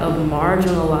lot of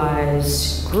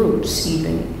marginalized groups,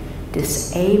 even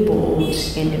disabled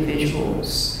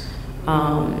individuals,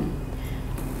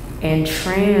 and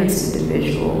trans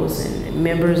individuals and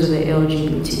members of the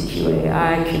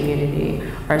LGBTQAI community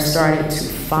are starting to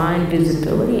find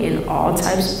visibility in all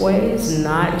types of ways,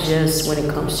 not just when it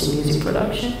comes to music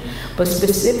production, but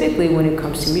specifically when it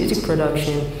comes to music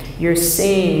production. You're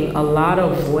seeing a lot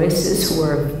of voices who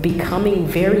are becoming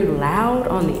very loud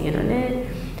on the internet,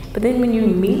 but then when you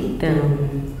meet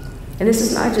them, and this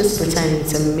is not just pertaining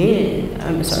to men,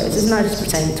 this is not just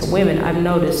pertaining to women. I've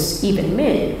noticed even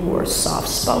men who are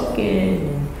soft-spoken,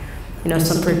 and, you know,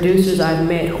 some producers I've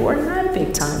met who are not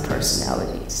big-time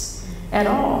personalities at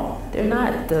all. They're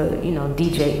not the, you know,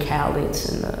 DJ Khaled's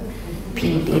and the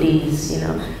P. Diddy's, you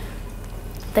know.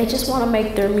 They just want to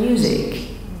make their music.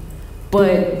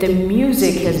 But the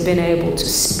music has been able to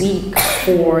speak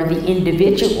for the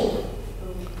individual,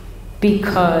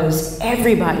 because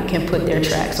everybody can put their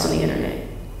tracks on the internet.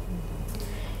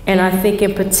 And I think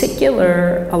in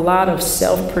particular, a lot of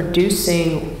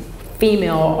self-producing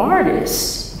female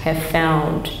artists have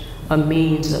found a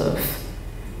means of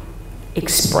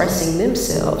expressing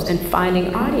themselves and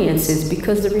finding audiences,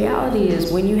 because the reality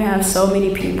is when you have so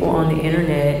many people on the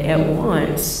internet at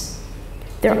once,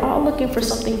 they're all looking for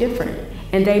something different.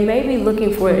 And they may be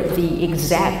looking for the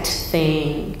exact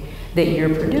thing that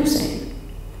you're producing.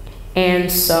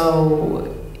 And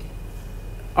so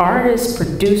artists,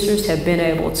 producers have been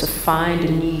able to find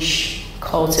a niche,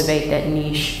 cultivate that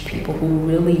niche, people who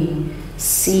really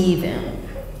see them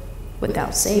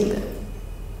without seeing them.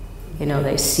 You know,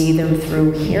 they see them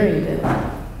through hearing them.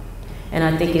 And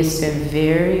I think it's been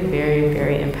very, very,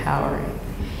 very empowering.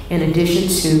 In addition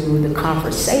to the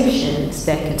conversations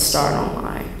that can start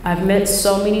online. I've met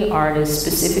so many artists,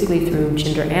 specifically through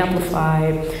Gender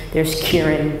Amplified. There's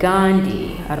Kiran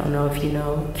Gandhi. I don't know if you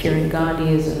know. Kiran Gandhi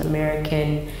is an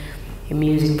American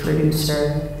music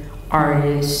producer,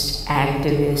 artist,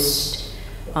 activist,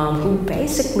 who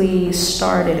basically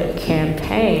started a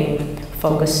campaign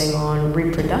focusing on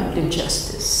reproductive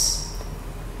justice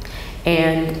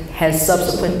and has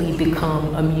subsequently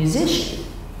become a musician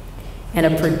and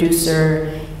a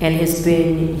producer, and has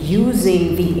been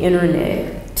using the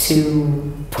internet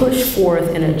to push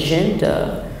forth an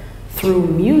agenda through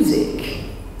music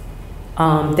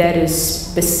that is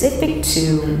specific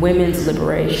to women's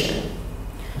liberation.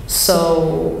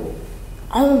 So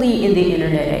only in the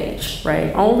internet age,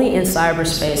 right? Only in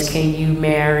cyberspace can you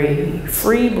marry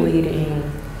free bleeding,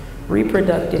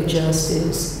 reproductive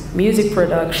justice, music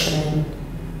production,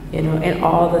 you know, and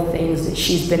all the things that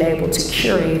she's been able to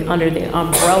curate under the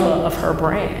umbrella of her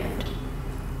brand.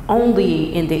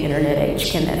 Only in the internet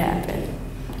age can that happen.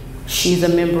 She's a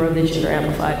member of the Gender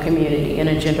Amplified community and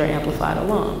a Gender Amplified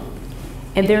alum.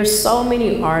 And there's so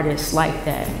many artists like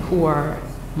that who are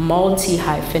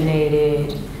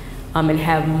multi-hyphenated and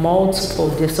have multiple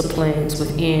disciplines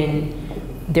within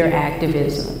their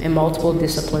activism and multiple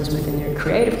disciplines within their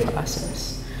creative process.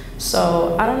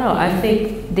 So I don't know, I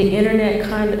think the internet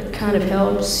kind of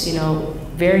helps, you know,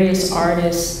 various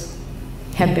artists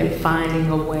have been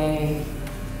finding a way,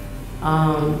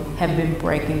 have been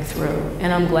breaking through.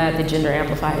 And I'm glad that Gender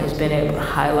Amplified has been able to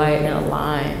highlight and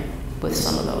align with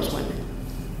some of those women.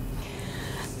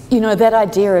 You know, that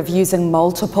idea of using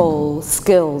multiple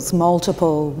skills,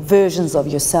 multiple versions of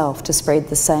yourself to spread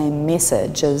the same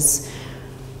message is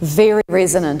very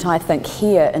resonant, I think,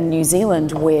 here in New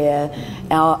Zealand, where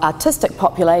our artistic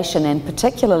population and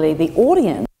particularly the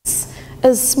audience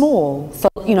is small. So,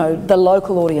 you know, the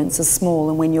local audience is small,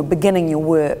 and when you're beginning your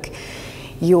work,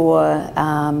 you're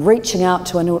reaching out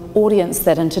to an audience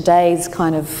that in today's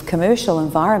kind of commercial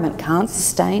environment can't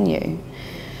sustain you.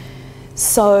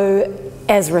 So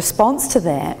as a response to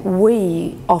that,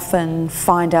 we often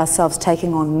find ourselves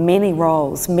taking on many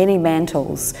roles, many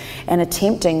mantles, and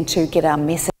attempting to get our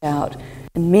message out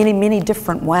in many, many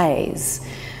different ways.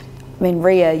 I mean,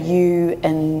 Ria, you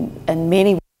in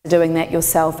many ways are doing that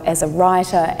yourself as a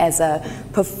writer, as a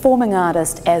performing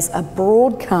artist, as a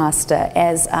broadcaster,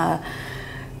 as a,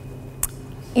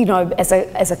 you know, as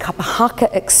a kapa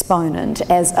haka exponent,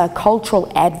 as a cultural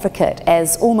advocate,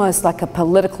 as almost like a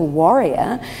political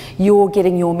warrior. You're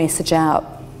getting your message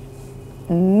out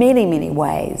many, many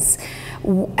ways.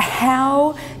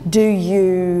 How do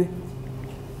you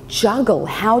juggle?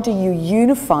 How do you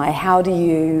unify? How do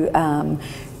you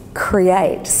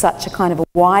create such a kind of a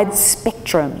wide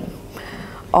spectrum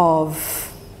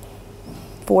of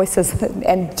voices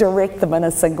and direct them in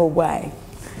a single way?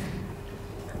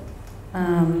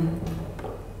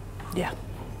 Yeah.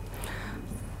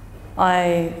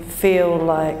 I feel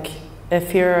like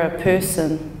if you're a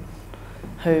person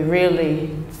who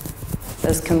really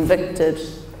is convicted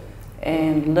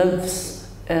and lives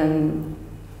in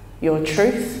your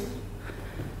truth,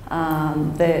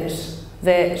 that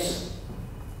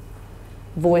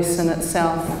voice in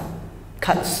itself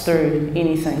cuts through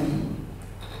anything.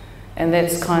 And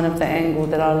that's kind of the angle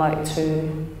that I like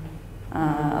to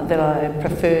that I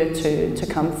prefer to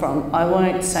come from. I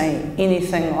won't say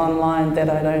anything online that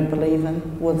I don't believe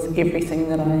in with everything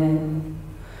that I am.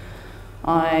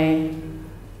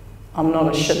 I'm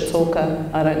not a shit talker.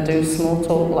 I don't do small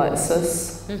talk like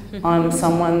sis. I'm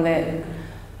someone that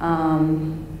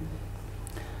I'm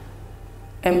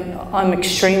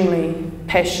extremely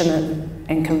passionate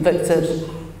and convicted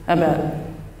about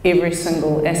every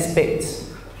single aspect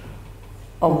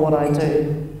of what I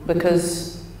do,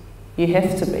 because you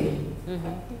have to be.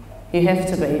 You have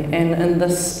to be. And in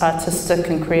this artistic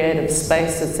and creative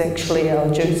space, it's actually our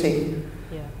duty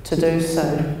to do so.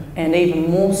 And even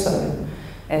more so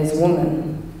as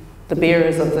women, the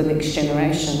bearers of the next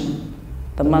generation,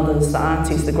 the mothers, the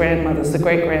aunties, the grandmothers, the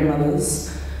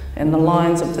great-grandmothers, and the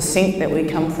lines of descent that we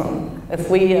come from. If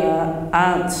we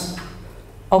aren't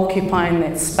occupying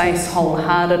that space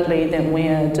wholeheartedly, then we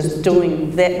are just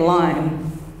doing that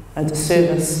line a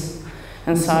disservice.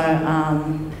 And so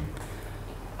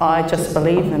I just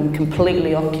believe in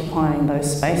completely occupying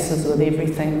those spaces with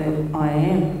everything that I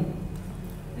am.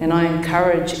 And I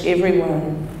encourage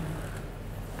everyone,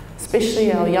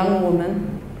 especially our young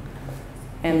women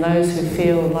and those who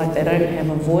feel like they don't have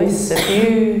a voice, if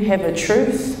you have a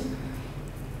truth,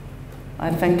 I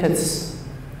think it's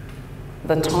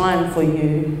the time for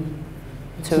you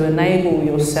to enable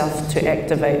yourself to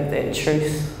activate that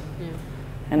truth. Yeah.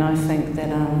 And I think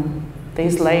that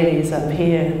these ladies up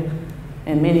here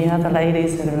and many other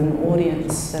ladies that are in the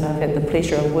audience that I've had the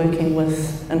pleasure of working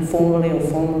with informally or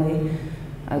formally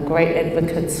are great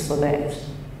advocates for that,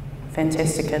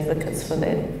 fantastic advocates for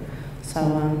that.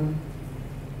 So,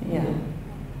 yeah.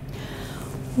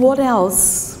 What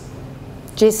else,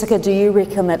 Jessica, do you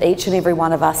reckon that each and every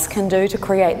one of us can do to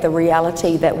create the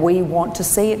reality that we want to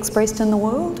see expressed in the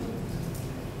world?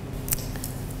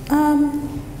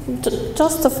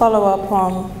 Just to follow up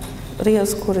on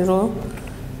Ria's kōrero,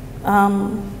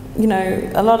 you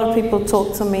know, a lot of people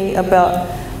talk to me about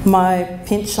my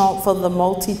penchant for the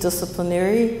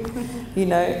multidisciplinary, you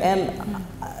know, and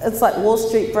it's like Wall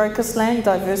Street broker slang,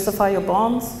 diversify your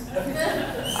bonds.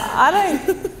 I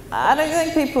don't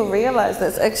think people realise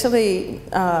that's actually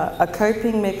a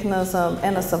coping mechanism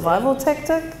and a survival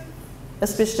tactic,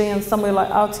 especially in somewhere like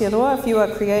Aotearoa. If you're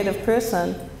a creative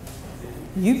person,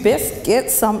 you best get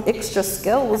some extra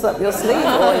skills up your sleeve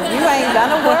or you ain't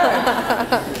gonna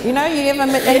work. You know, you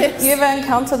ever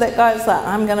encounter that guy that's like,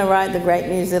 I'm gonna write the great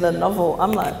New Zealand novel.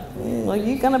 I'm like, well,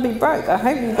 you're gonna be broke. I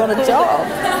hope you've got a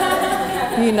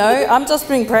job. You know, I'm just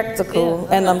being practical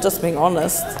and I'm just being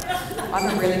honest. I'm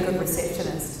a really good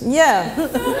receptionist. Yeah,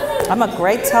 I'm a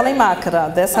great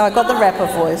telemarketer. That's how I got the rapper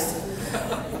voice.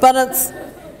 But it's,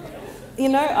 you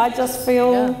know, I just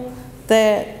feel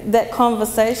that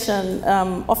conversation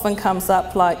often comes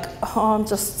up like, oh, I'm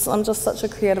just such a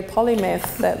creative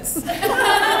polymath. That's,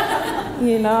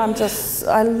 you know,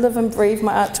 I live and breathe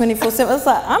my art 24/7. It's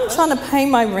like, I'm trying to pay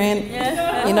my rent.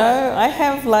 You know, I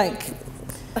have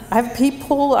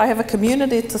people, I have a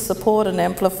community to support and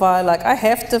amplify. Like, I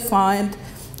have to find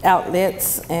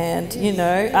outlets and, you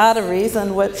know, arteries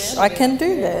in which I can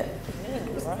do that.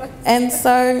 And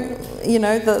so, you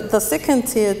know, the second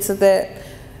tier to that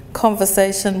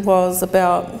conversation was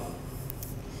about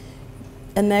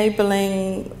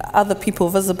enabling other people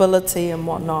visibility and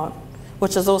whatnot,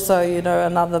 which is also, you know,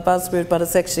 another buzzword, but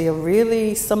it's actually a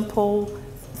really simple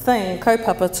thing,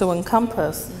 kaupapa, to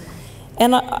encompass.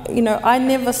 And, you know, I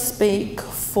never speak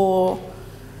for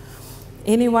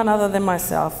anyone other than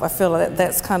myself. I feel like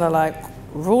that's kind of like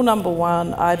rule number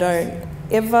one. I don't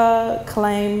ever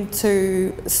claim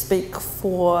to speak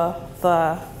for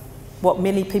what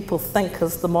many people think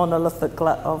is the monolithic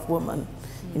glut of women.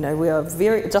 You know, we are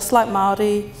very, just like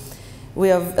Māori,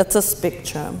 it's a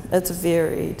spectrum, it's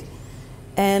varied.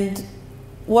 And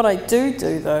what I do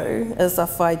though, is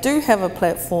if I do have a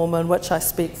platform in which I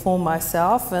speak for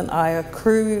myself and I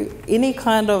accrue any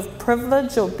kind of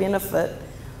privilege or benefit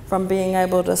from being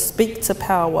able to speak to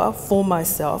power for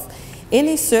myself,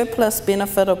 any surplus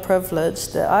benefit or privilege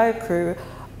that I accrue,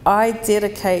 I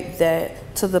dedicate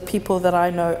that to the people that I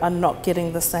know are not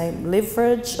getting the same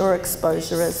leverage or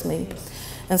exposure as me.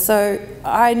 And so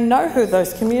I know who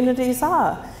those communities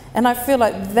are. And I feel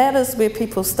like that is where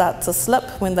people start to slip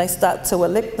when they start to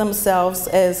elect themselves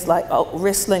as like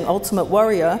wrestling ultimate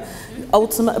warrior,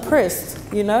 ultimate oppressed,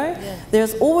 you know? Yeah.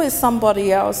 There's always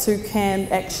somebody else who can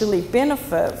actually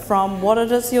benefit from what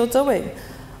it is you're doing.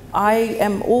 I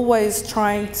am always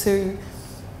trying to,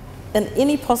 in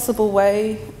any possible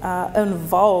way,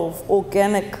 involve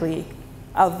organically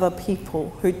other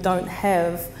people who don't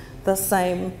have the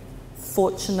same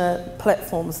fortunate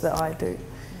platforms that I do.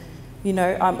 You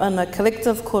know, I'm in a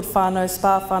collective called Whānau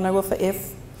Spa, Whānau with a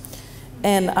F,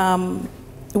 and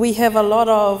we have a lot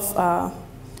of,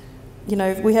 you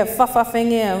know, we have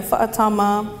whawhawhengi and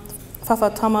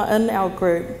whawhatama in our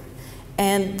group,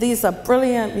 and these are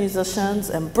brilliant musicians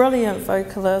and brilliant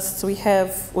vocalists. We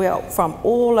are from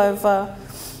all over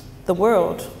the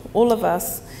world, all of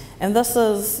us, and this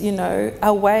is, you know,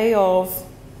 a way of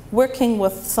working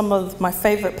with some of my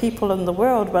favourite people in the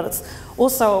world, but it's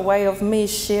also a way of me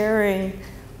sharing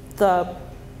the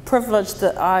privilege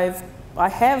that I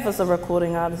have as a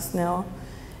recording artist now.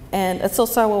 And it's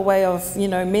also a way of, you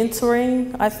know,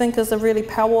 mentoring, I think, is a really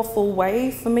powerful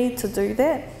way for me to do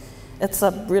that. It's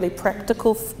a really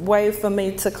practical way for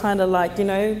me to kind of like, you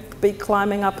know, be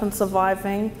climbing up and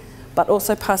surviving, but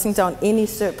also passing down any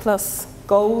surplus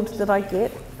gold that I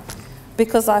get,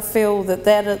 because I feel that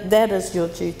that is your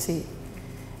duty.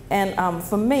 And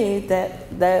for me,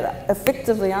 that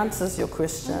effectively answers your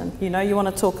question. You know, you want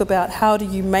to talk about how do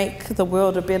you make the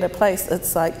world a better place?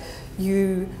 It's like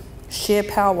you share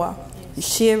power, you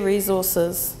share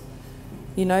resources,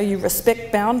 you know, you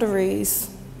respect boundaries,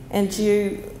 and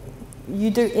you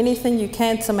do anything you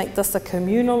can to make this a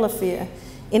communal affair.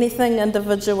 Anything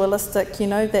individualistic, you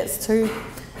know,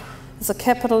 it's a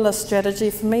capitalist strategy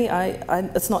for me.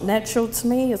 It's not natural to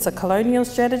me. It's a colonial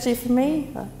strategy for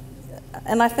me.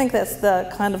 And I think that's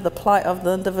the kind of the plight of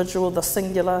the individual, the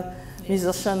singular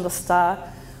musician, the star,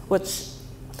 which,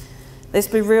 let's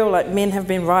be real, like men have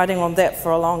been riding on that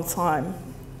for a long time.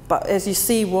 But as you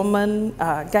see women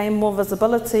gain more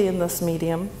visibility in this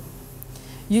medium,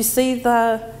 you see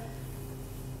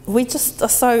we just are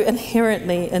so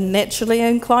inherently and naturally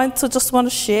inclined to just want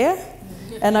to share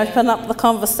and open up the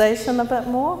conversation a bit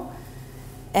more.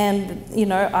 And, you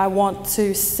know, I want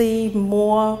to see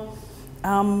more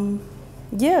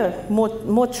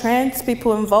more trans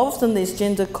people involved in these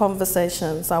gender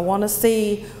conversations. I want to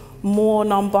see more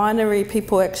non-binary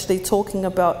people actually talking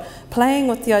about playing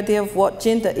with the idea of what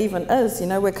gender even is. You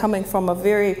know, we're coming from a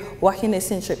very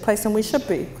wahine-centric place, and we should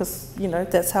be, because, you know,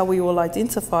 that's how we all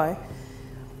identify.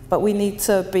 But we need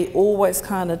to be always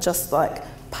kind of just like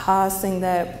passing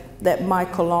that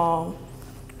mic along.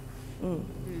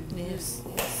 Yes.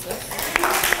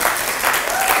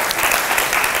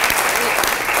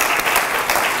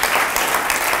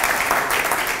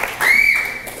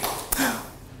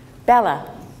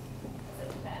 Bella.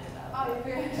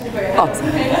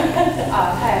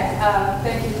 Hey,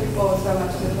 thank you all so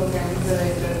much for the program.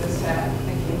 Really enjoyed this chat.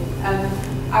 Thank you.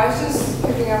 I was just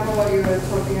picking up on what you were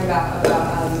talking about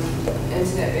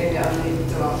internet being the only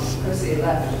democracy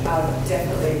left. I would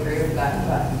definitely agree with that.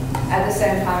 But at the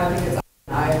same time, I think it's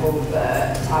undeniable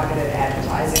the targeted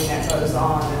advertising that goes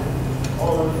on and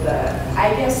all of the,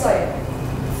 I guess, like,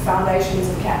 foundations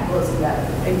of capitalism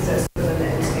that exist within the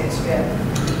internet sphere.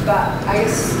 But I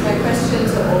guess my question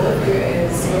to all of you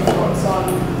is your thoughts on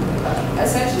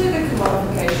essentially the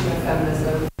commodification of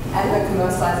feminism and the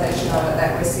commercialization of it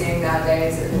that we're seeing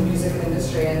nowadays in the music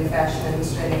industry and the fashion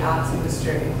industry and the arts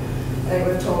industry. I think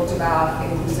we've talked about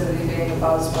inclusivity being a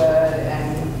buzzword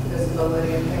and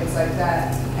visibility and things like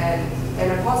that. And in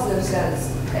a positive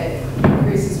sense, it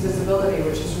increases visibility,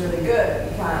 which is really good.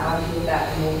 You can't argue with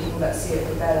that. The more people that see it,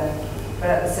 the better. But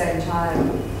at the same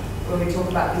time, when we talk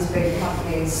about these big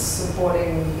companies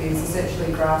supporting these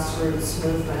essentially grassroots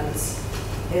movements,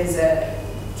 is it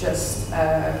just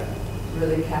a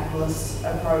really capitalist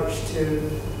approach to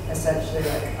essentially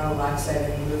like a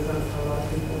life-saving movement for a lot of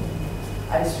people?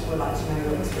 I just would like to know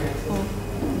your experiences.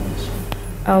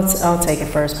 I'll take it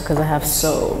first because I have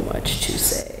so much to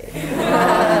say.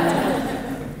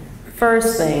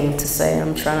 First thing to say,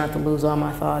 I'm trying not to lose all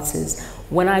my thoughts, is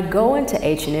when I go into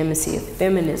H&M and see a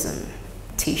feminism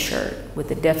t-shirt with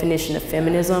the definition of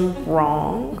feminism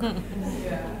wrong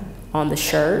on the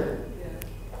shirt,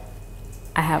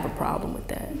 I have a problem with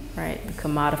that, right? The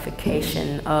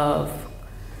commodification of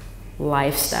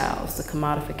lifestyles, the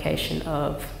commodification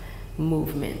of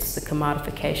movements, the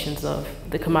commodification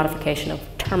of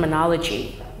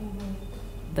terminology,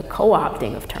 the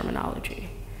co-opting of terminology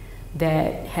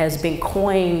that has been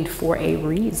coined for a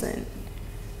reason,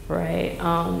 right,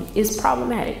 is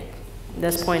problematic.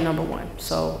 That's point number one.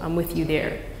 So I'm with you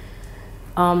there.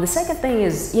 The second thing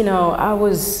is, you know, I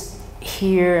was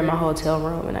here in my hotel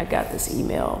room and I got this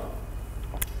email,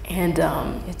 and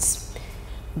it's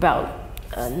about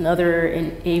another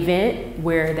event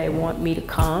where they want me to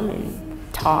come and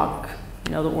talk,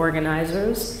 you know, the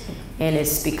organizers, and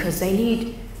it's because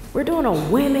we're doing a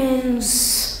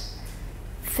women's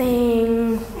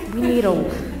thing. We need a,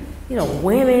 you know,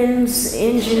 women's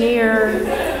engineer.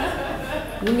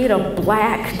 We need a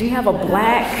black, do you have a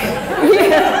black?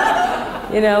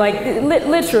 You know, like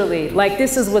literally, like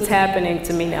this is what's happening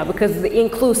to me now because of the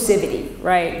inclusivity,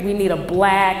 right? We need a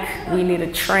black, we need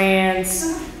a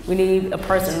trans, we need a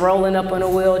person rolling up in a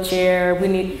wheelchair, we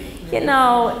need, you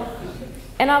know,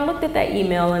 and I looked at that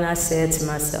email and I said to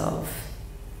myself,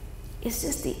 is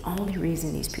this the only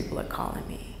reason these people are calling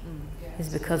me? Is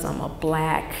because I'm a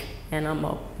black and I'm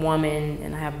a woman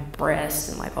and I have breasts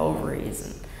and like ovaries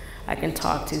and I can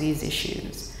talk to these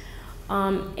issues.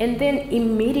 And then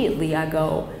immediately I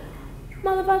go,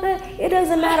 motherfucker, it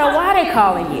doesn't matter why they're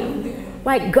calling you.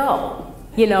 Like, go,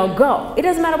 you know, go. It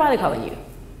doesn't matter why they're calling you.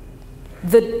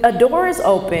 A door is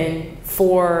open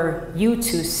for you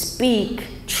to speak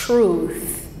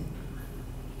truth,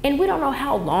 and we don't know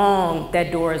how long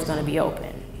that door is gonna be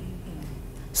open.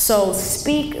 So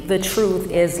speak the truth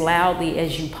as loudly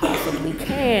as you possibly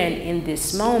can in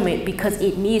this moment, because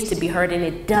it needs to be heard, and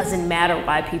it doesn't matter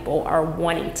why people are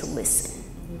wanting to listen.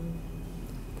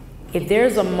 If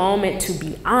there's a moment to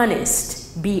be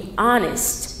honest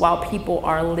while people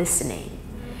are listening,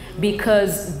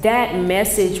 because that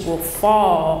message will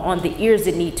fall on the ears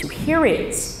that need to hear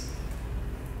it.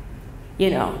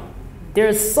 You know,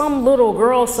 there's some little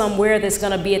girl somewhere that's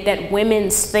gonna be at that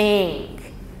women's thing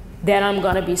that I'm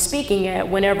gonna be speaking at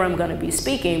whenever I'm gonna be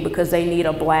speaking, because they need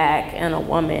a black and a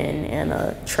woman and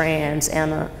a trans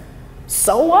and a,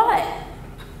 so what?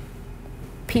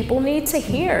 People need to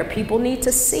hear, people need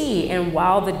to see, and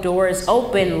while the door is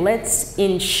open, let's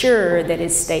ensure that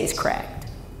it stays cracked.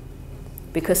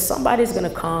 Because somebody's gonna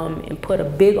come and put a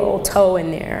big old toe in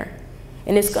there,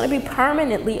 and it's gonna be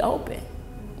permanently open.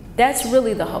 That's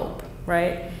really the hope,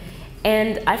 right?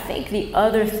 And I think the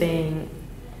other thing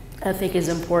I think is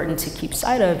important to keep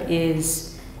sight of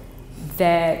is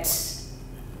that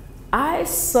I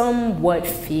somewhat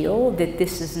feel that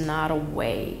this is not a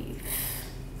wave.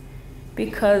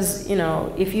 Because, you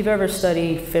know, if you've ever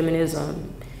studied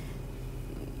feminism,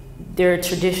 there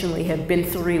traditionally have been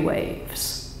 3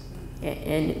 waves.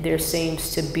 And there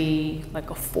seems to be like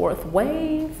a 4th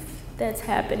wave that's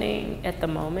happening at the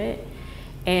moment.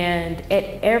 And at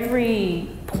every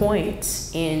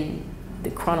point in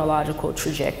the chronological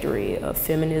trajectory of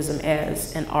feminism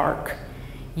as an arc,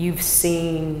 you've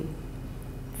seen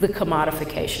the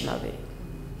commodification of it,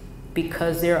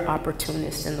 because there are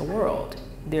opportunists in the world.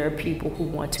 There are people who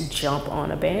want to jump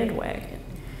on a bandwagon.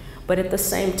 But at the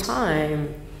same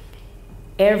time,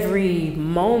 every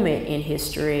moment in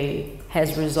history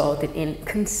has resulted in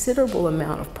considerable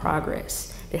amount of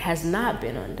progress that has not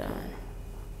been undone,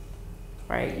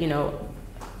 right? You know,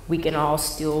 we can all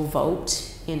still vote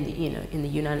in the, in the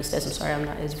United States. I'm sorry, I'm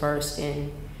not as versed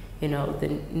in,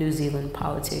 the New Zealand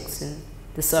politics and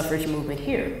the suffrage movement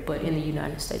here, but in the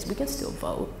United States, we can still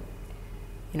vote.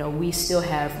 We still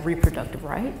have reproductive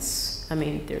rights. I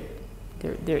mean,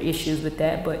 there are issues with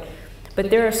that, but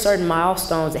there are certain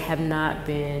milestones that have not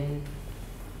been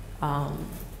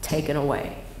taken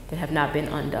away, that have not been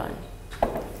undone.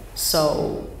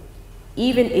 So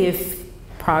even if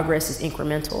progress is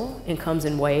incremental and comes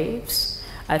in waves,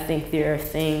 I think there are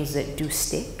things that do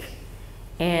stick.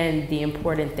 And the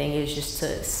important thing is just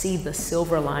to see the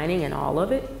silver lining in all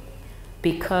of it,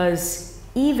 because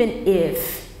even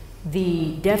if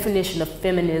the definition of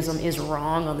feminism is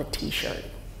wrong on the t-shirt,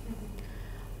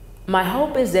 my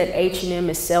hope is that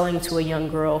H&M is selling to a young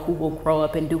girl who will grow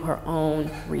up and do her own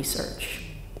research.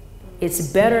 It's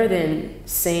better than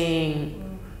saying,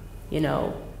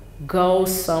 go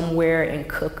somewhere and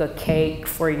cook a cake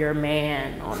for your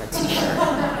man on a t-shirt.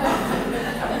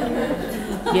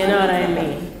 You know what I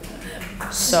mean?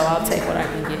 So I'll take what I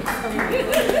can get.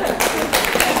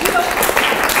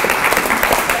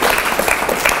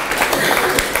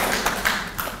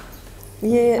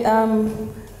 Yeah,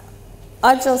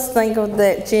 I just think of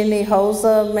that Jenny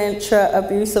Holzer mantra,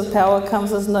 abuse of power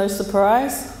comes as no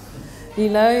surprise. You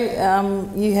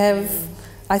have,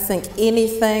 I think,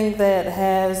 anything that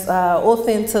has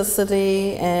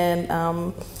authenticity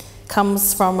and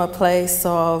comes from a place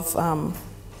of,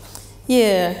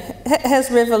 has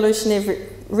revolutionary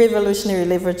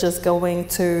leverages going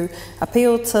to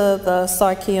appeal to the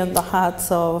psyche and the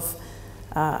hearts of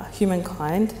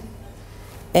humankind.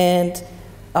 And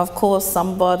of course,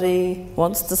 somebody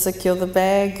wants to secure the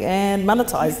bag and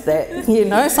monetize that.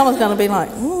 Someone's going to be like,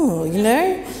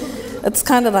 it's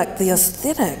kind of like the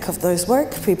aesthetic of those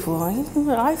work people.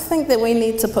 I think that we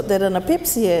need to put that in a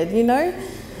Pepsi ad.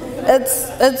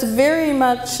 It's very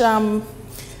much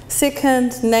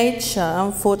second nature,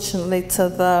 unfortunately, to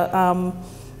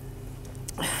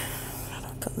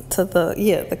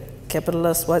the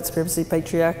capitalist, white supremacy,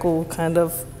 patriarchal kind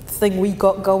of thing we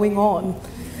got going on.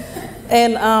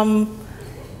 And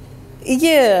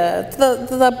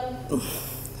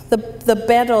the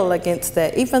battle against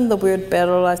that, even the word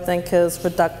battle, I think, is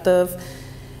reductive.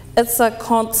 It's a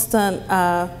constant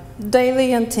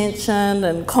daily intention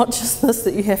and consciousness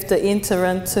that you have to enter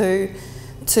into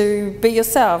to be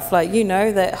yourself.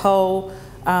 That whole,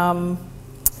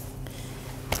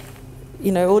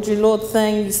 Audre Lorde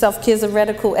thing, self-care's a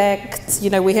radical act.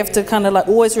 We have to kind of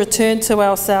always return to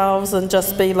ourselves and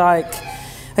just be like,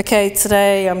 okay,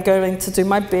 today I'm going to do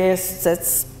my best.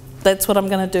 That's what I'm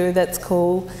going to do. That's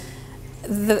cool.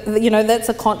 That's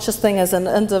a conscious thing as an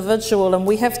individual, and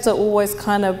we have to always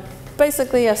kind of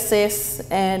basically assess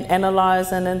and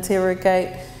analyze and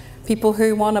interrogate people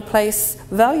who want to place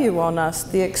value on us,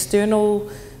 the external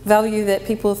value that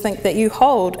people think that you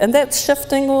hold, and that's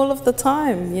shifting all of the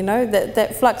time, you know,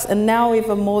 that flux, and now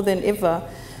even more than ever,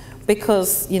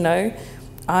 because, you know,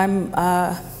 I'm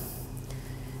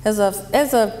as a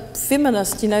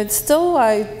feminist, you know, still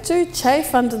I do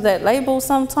chafe under that label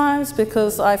sometimes,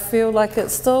 because I feel like it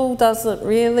still doesn't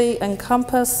really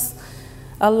encompass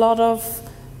a lot of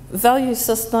value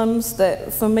systems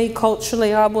that for me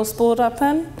culturally I was brought up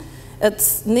in.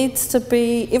 Everything needs to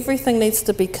be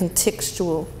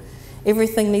contextual.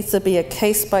 Everything needs to be a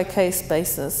case-by-case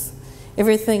basis.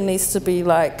 Everything needs to be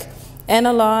like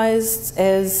analysed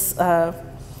as,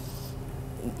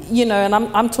 you know, and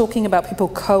I'm talking about people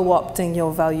co-opting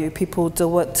your value. People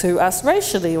do it to us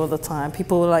racially all the time.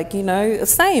 People are like, you know, the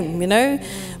same, you know.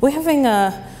 We're having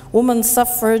a women's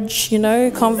suffrage, you know,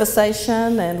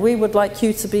 conversation, and we would like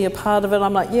you to be a part of it.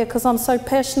 I'm like, yeah, because I'm so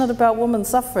passionate about women's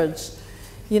suffrage.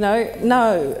 You know,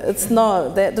 no, it's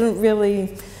not. That didn't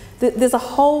really... There's a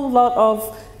whole lot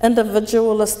of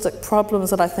individualistic problems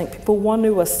that I think people want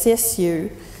to assess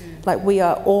you like we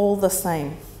are all the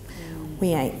same.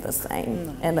 We ain't the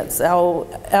same. And it's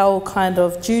our kind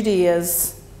of duty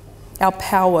as our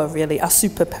power, really, our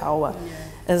superpower,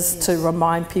 is to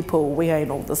remind people we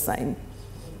ain't all the same.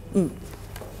 Yes.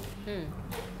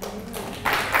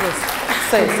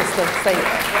 Say it, sister, say it.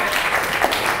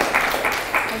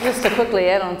 Just to quickly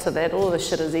add on to that, all this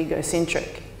shit is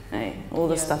egocentric. Hey? All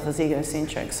this stuff is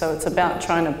egocentric. So it's about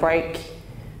trying to break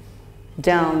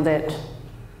down that.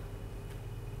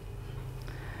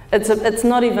 It's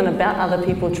not even about other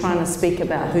people trying to speak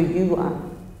about who you are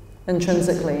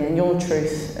intrinsically and your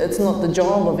truth. It's not the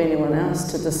job of anyone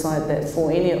else to decide that for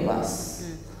any of us.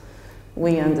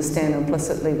 We understand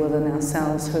implicitly within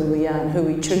ourselves who we are and who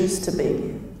we choose to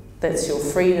be. That's your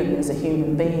freedom as a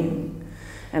human being.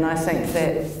 And I think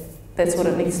that that's what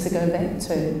it needs to go back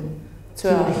to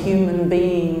our human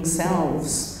being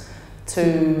selves,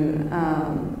 to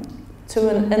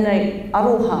an innate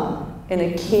aroha and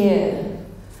a care,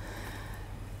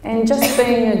 and just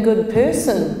being a good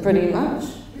person, pretty much.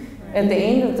 At the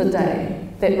end of the day,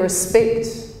 that respect,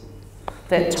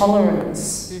 that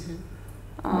tolerance.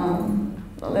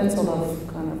 Well, that's all I've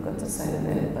kind of got to say to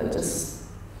that, but just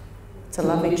to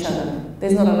love each other.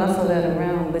 There's not enough of that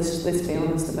around, let's be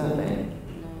honest about that.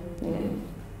 Yeah,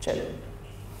 Chip.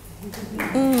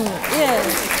 Yeah.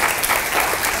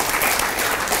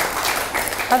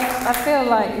 I feel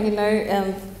like, you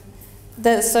know,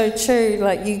 that's so true,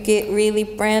 like you get really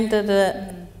branded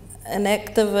an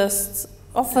activist,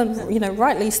 often, you know,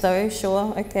 rightly so,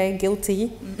 sure, okay,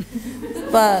 guilty,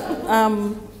 but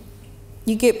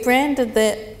you get branded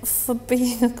that for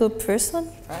being a good person.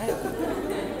 Right.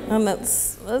 And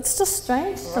it's just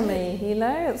strange to me, you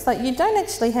know. It's like you don't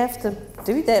actually have to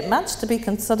do that much to be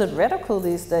considered radical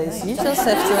these days. You just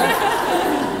have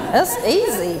to. It's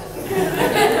easy.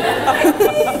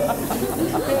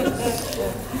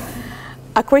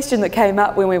 A question that came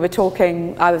up when we were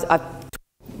talking, I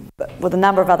with a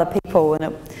number of other people,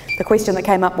 and the question that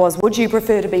came up was, would you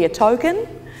prefer to be a token,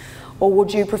 or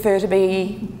would you prefer to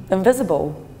be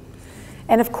invisible?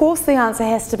 And of course the answer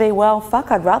has to be, well,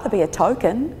 fuck, I'd rather be a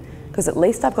token, because at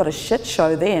least I've got a shit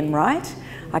show then, right?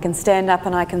 I can stand up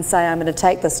and I can say, I'm going to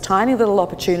take this tiny little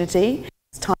opportunity,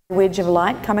 this tiny wedge of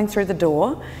light coming through the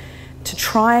door, to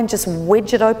try and just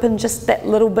wedge it open just that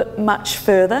little bit much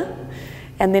further,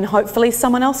 and then hopefully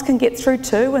someone else can get through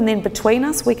too, and then between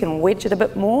us we can wedge it a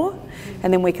bit more,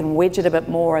 and then we can wedge it a bit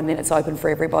more, and then it's open for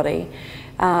everybody.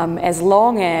 As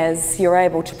long as you're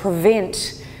able to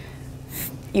prevent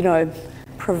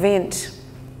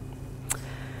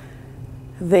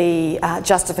the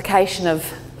justification of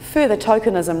further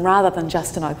tokenism rather than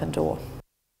just an open door.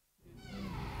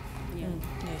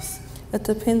 Yes. It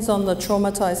depends on the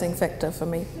traumatizing factor for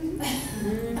me.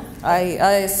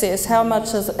 I assess how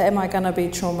much am I going to be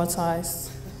traumatized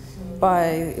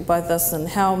by this, and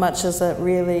how much is it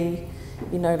really,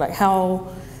 you know, like how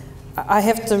I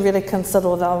have to really consider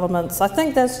all the elements. I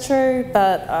think that's true,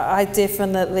 but I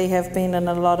definitely have been in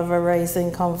a lot of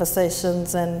erasing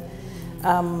conversations and,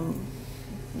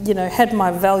 you know, had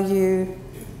my value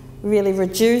really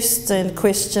reduced and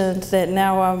questioned, that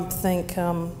now I think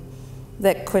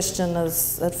that question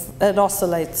it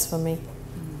oscillates for me.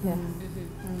 Yeah.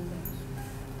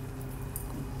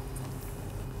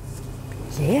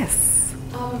 Yes.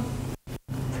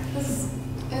 This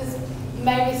is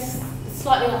maybe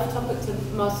slightly off topic to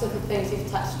most of the things you've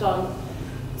touched on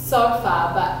so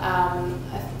far, but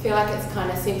I feel like it's kind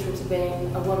of central to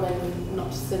being a woman, not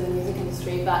just in the music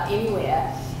industry, but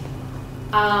anywhere.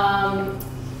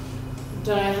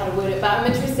 Don't know how to word it, but I'm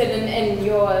interested in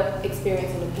your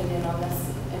experience and opinion on this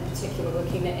in particular,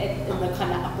 looking at in the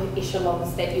kind of upper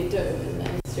echelons that you do in the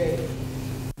industry.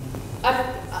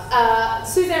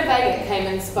 Suzanne Vega came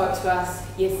and spoke to us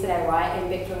yesterday, right? And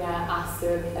Victorina asked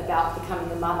her about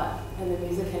becoming a mother in the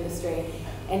music industry.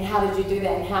 And how did you do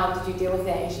that? And how did you deal with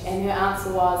that? And her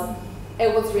answer was,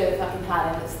 it was really fucking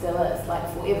hard, and it still is, like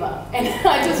forever. And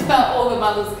I just felt all the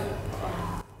mothers go,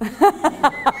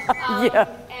 oh. Yeah.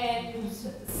 And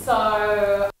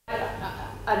so,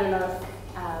 I don't know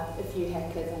if you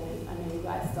have kids, I know you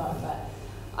guys don't, but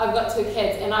I've got 2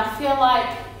 kids, and I feel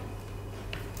like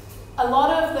a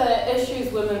lot of the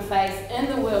issues women face in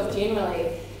the world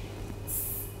generally,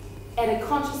 at a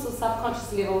conscious or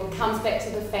subconscious level, comes back to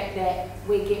the fact that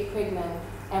we get pregnant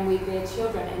and we bear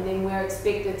children, and then we're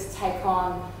expected to take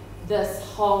on this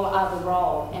whole other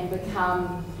role and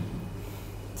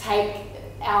take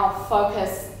our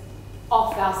focus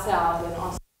off ourselves and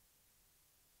on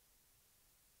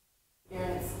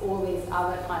experience all these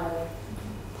other kind of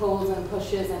pulls and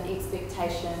pushes and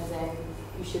expectations, and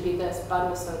you should be this, but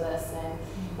also this. And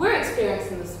we're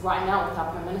experiencing this right now with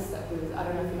our Prime Minister, who, I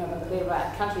don't know if you know, but the leader of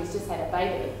our country's just had a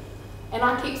baby. And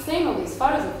I keep seeing all these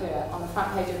photos of her on the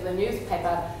front page of the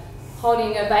newspaper,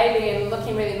 holding a baby and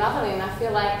looking really motherly, and I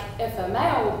feel like if a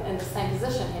male in the same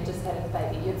position had just had a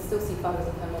baby, you'd still see photos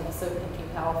of him in a suit looking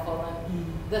powerful and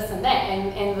this and that.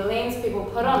 And the lens people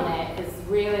put on that is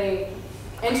really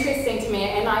interesting to me,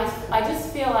 and I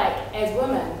just feel like as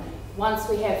women, once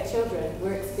we have children,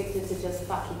 we're expected to just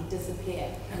fucking disappear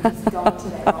and just go into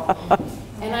that role.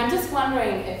 And I'm just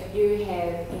wondering if you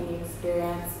have any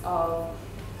experience of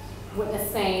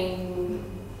witnessing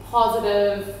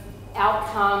positive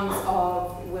outcomes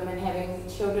of women having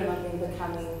children and then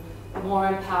becoming more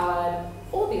empowered,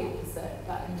 or the opposite,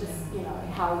 but just, you know,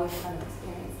 how you've kind of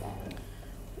experienced that.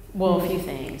 Well, a few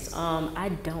things. I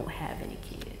don't have any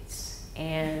kids,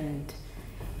 and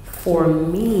for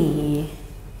me,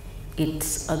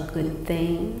 it's a good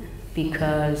thing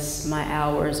because my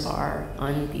hours are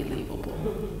unbelievable.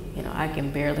 You know, I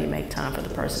can barely make time for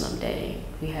the person I'm dating.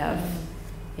 We have,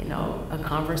 you know, a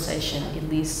conversation at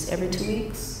least every 2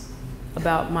 weeks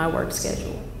about my work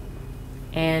schedule.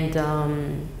 And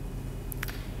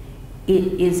it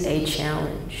is a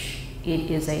challenge.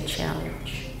 It is a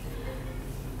challenge.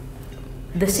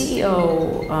 The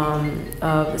CEO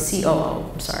of the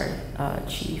COO,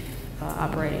 Chief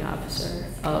Operating Officer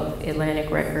of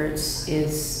Atlantic Records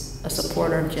is a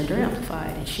supporter of Gender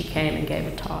Amplified, and she came and gave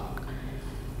a talk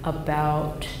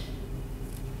about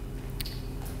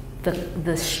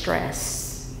the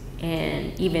stress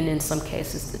and even in some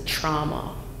cases the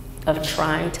trauma of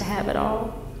trying to have it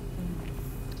all.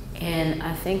 And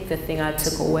I think the thing I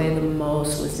took away the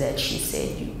most was that she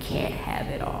said, you can't have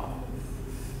it all.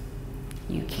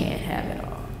 You can't have it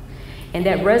all. And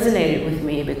that resonated with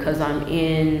me because I'm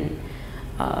in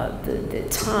the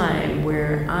time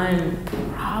where I'm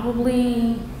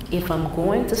probably, if I'm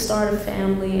going to start a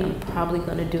family, I'm probably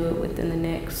going to do it within the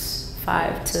next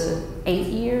 5 to 8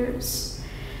 years.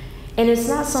 And it's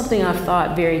not something I've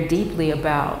thought very deeply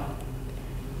about,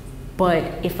 but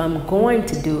if I'm going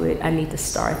to do it, I need to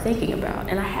start thinking about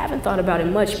it. And I haven't thought about it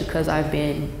much because I've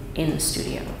been in the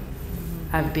studio.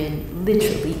 I've been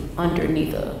literally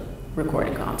underneath a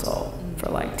recording console for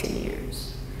like 10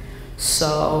 years.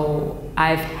 So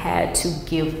I've had to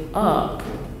give up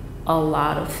a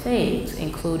lot of things,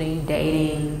 including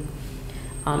dating,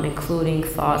 including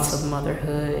thoughts of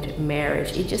motherhood,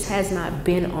 marriage. It just has not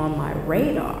been on my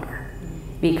radar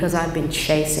because I've been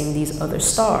chasing these other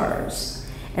stars,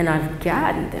 and I've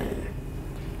gotten them.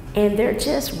 And they're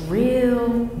just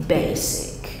real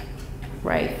basic,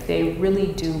 right? They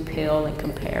really do pale in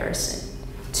comparison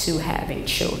to having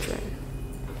children.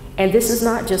 And this is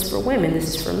not just for women,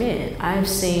 this is for men. I've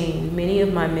seen many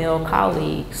of my male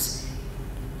colleagues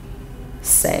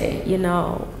say, you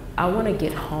know, I want to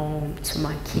get home to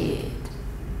my kid.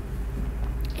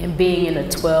 And being in a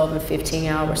 12 and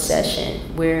 15-hour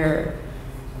session where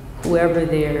whoever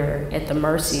they're at the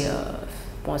mercy of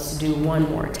wants to do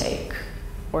 1 more take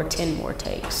or 10 more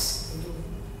takes,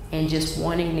 and just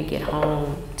wanting to get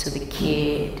home to the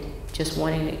kid, just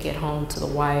wanting to get home to the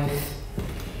wife.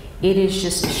 It is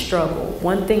just a struggle.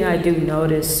 One thing I do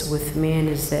notice with men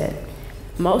is that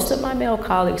most of my male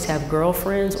colleagues have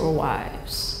girlfriends or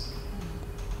wives.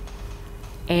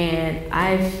 And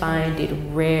I find it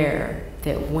rare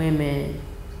that women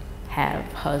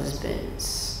have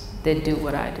husbands that do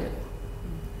what I do,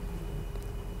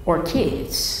 or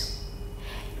kids.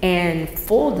 And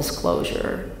full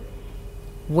disclosure,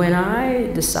 when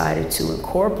I decided to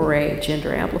incorporate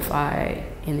Gender Amplified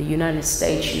in the United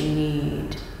States, you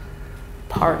need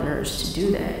partners to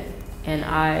do that. and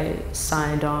I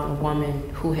signed on a woman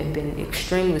who had been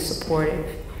extremely supportive,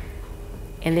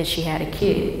 and then she had a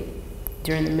kid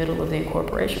during the middle of the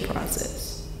incorporation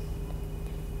process.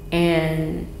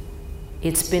 And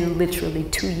it's been literally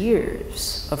 2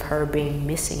 years of her being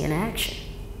missing in action.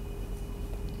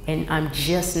 And I'm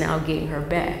just now getting her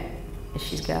back. And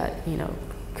she's got, you know,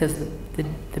 because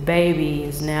the baby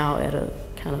is now at a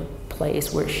kind of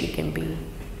place where she can be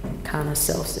kind of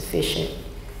self-sufficient,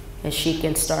 and she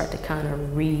can start to kind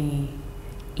of re-emerge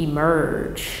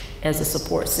as a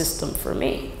support system for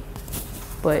me.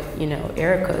 But, you know,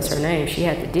 Erica is her name. She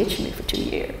had to ditch me for 2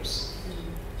 years.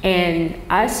 And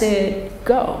I said,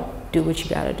 go, do what you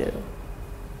gotta do.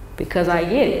 Because I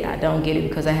get it. I don't get it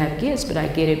because I have kids, but I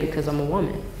get it because I'm a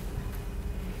woman.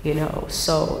 You know,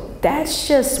 so that's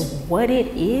just what it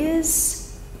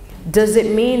is. Does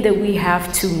it mean that we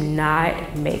have to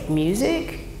not make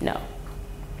music? No.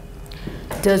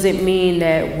 Does it mean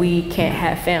that we can't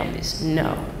have families?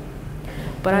 No.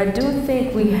 But I do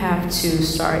think we have to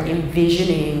start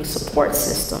envisioning support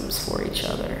systems for each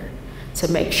other to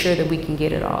make sure that we can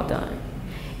get it all done.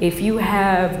 If you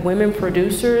have women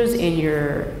producers in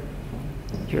your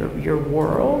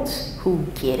world who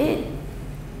get it,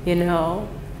 you know,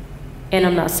 and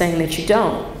I'm not saying that you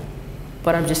don't,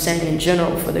 but I'm just saying in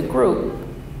general for the group,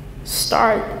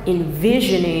 start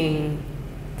envisioning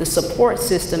the support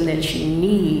system that you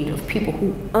need of people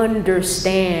who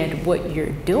understand what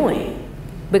you're doing.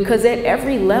 Because at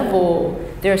every level,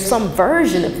 there's some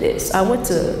version of this. I went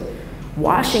to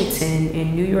Washington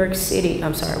in New York City,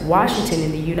 Washington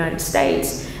in the United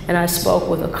States, and I spoke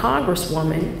with a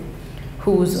congresswoman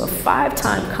who's a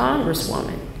 5-time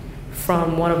congresswoman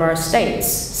from one of our states,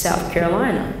 South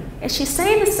Carolina. And she's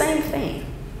saying the same thing.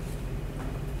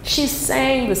 She's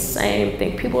saying the same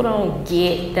thing. People don't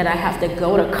get that I have to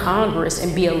go to Congress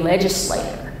and be a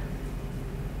legislator.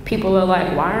 People are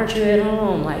like, why aren't you at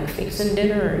home, like fixing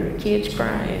dinner and your kids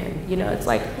crying? You know, it's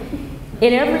like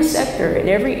in every sector, in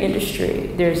every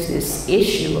industry, there's this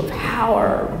issue of how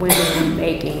are women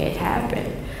making it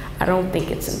happen. I don't think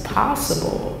it's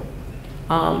impossible.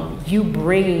 You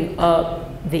bringing up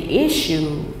the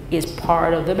issue is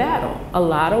part of the battle. A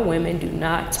lot of women do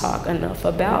not talk enough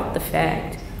about the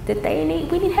fact that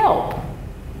we need help.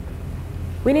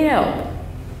 We need help.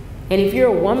 And if you're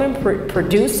a woman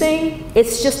producing,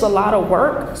 it's just a lot of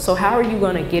work. So how are you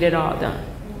going to get it all done?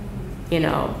 You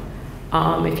know,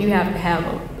 if you have to have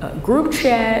a group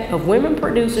chat of women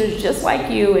producers just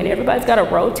like you, and everybody's got to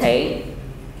rotate,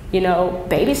 you know,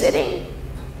 babysitting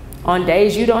on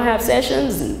days you don't have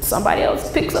sessions and somebody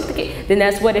else picks up the kid, then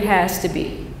that's what it has to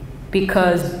be.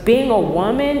 Because being a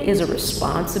woman is a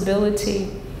responsibility.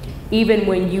 Even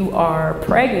when you are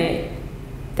pregnant,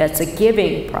 that's a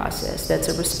giving process, that's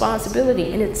a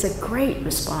responsibility, and it's a great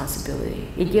responsibility.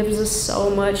 It gives us so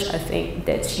much, I think,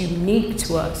 that's unique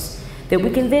to us that we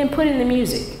can then put in the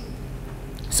music.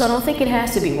 So I don't think it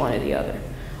has to be one or the other,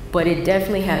 but it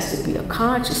definitely has to be a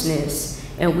consciousness,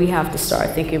 and we have to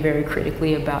start thinking very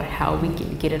critically about how we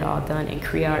can get it all done and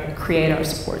create our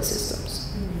support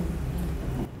systems.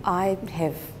 I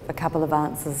have a couple of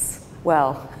answers.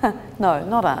 Well, no,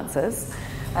 not answers.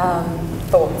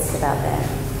 Thoughts about that.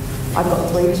 I've got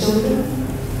 3 children.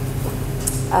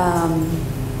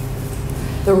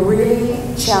 The really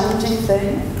challenging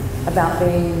thing about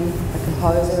being a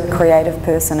composer, a creative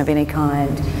person of any kind,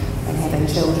 and having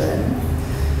children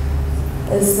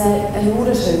is that in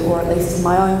order to, or at least in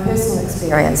my own personal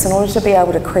experience, in order to be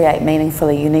able to create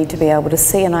meaningfully, you need to be able to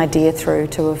see an idea through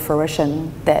to a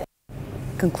fruition that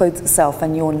concludes itself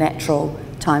in your natural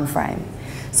time frame.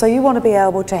 So you want to be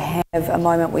able to have a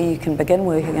moment where you can begin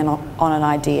working on an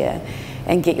idea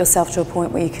and get yourself to a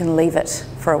point where you can leave it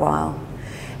for a while.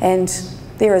 And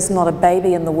there is not a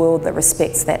baby in the world that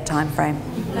respects that time frame.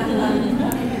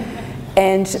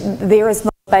 And there is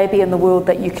not a baby in the world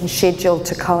that you can schedule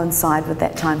to coincide with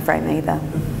that time frame either.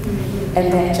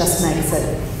 And that just makes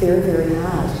it very, very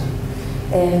hard.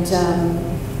 And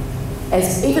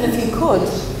even if you could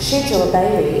schedule a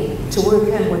baby to work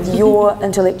in with your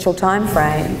intellectual time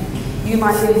frame, you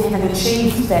might then, having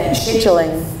achieved that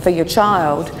scheduling for your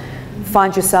child,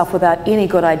 find yourself without any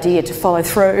good idea to follow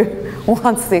through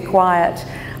once they're quiet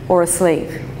or asleep.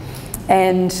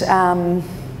 And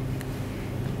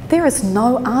there is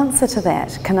no answer to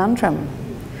that conundrum.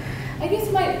 I guess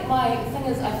my thing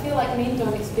is, I feel like men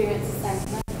don't experience the same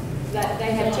thing. That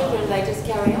they have children, they just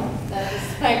carry on. They're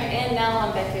just like, and now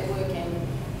I'm back at work and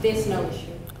there's no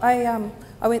issue.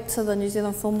 I went to the New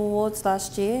Zealand Film Awards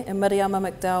last year, and Miriama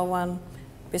McDowell won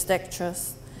Best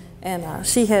Actress, and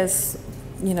she has,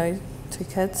 you know, 2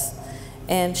 kids,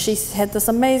 and she had this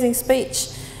amazing speech,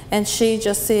 and she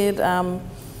just said,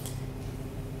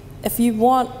 if you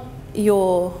want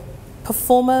your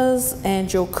performers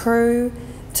and your crew,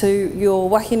 your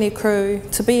wahine crew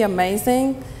to be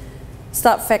amazing,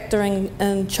 start factoring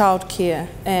in childcare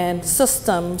and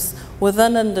systems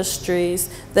within industries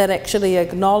that actually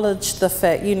acknowledge the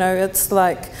fact, you know, it's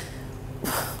like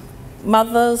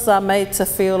mothers are made to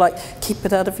feel like, keep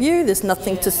it out of you, there's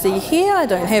nothing to see here, I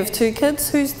don't have 2 kids,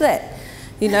 who's that?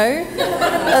 You know,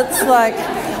 it's like,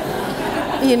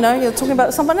 you know, you're talking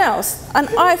about someone else. And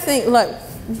I think, like,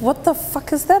 what the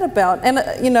fuck is that about? And,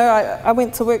 you know, I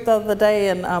went to work the other day,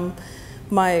 and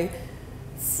my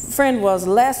friend was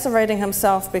lacerating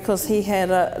himself because he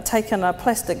had taken a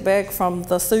plastic bag from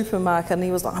the supermarket, and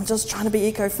he was like, I'm just trying to be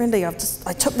eco-friendly, I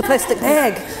took the plastic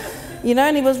bag. You know,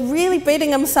 and he was really beating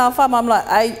himself up. I'm like,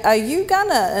 are you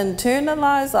gonna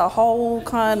internalize a whole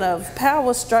kind of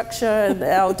power structure and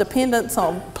our dependence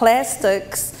on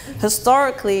plastics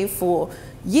historically for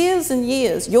years and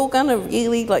years? You're gonna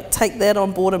really like take that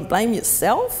on board and blame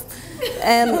yourself?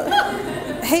 And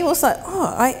he was like,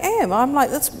 oh, I am. I'm like,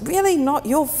 it's really not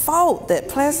your fault that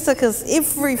plastic is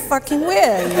every fucking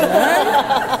where, you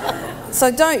know? So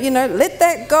don't, you know, let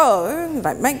that go,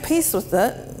 like make peace with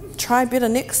it. Try better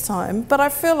next time. But I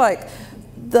feel like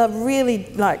the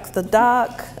really, like the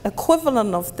dark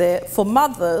equivalent of that for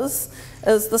mothers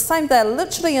is the same. They're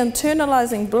literally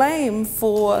internalizing blame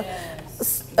for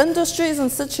industries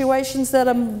and situations that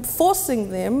are forcing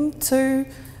them to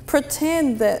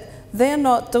pretend that they're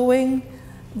not doing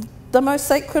the most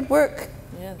sacred work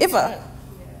ever,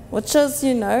 which is,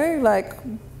 you know, like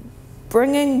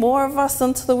bringing more of us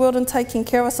into the world and taking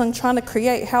care of us and trying to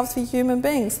create healthy human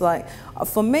beings. Like,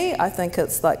 for me, I think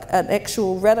it's like an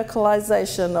actual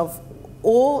radicalization of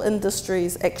all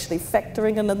industries actually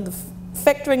factoring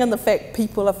in the fact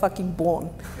people are fucking born.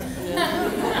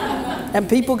 And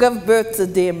people give birth to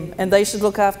them, and they should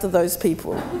look after those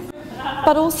people.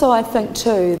 But also I think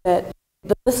too that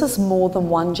this is more than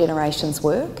one generation's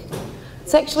work.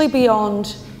 It's actually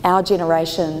beyond our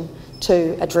generation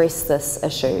to address this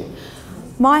issue.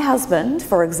 My husband,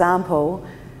 for example,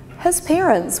 his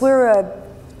parents were a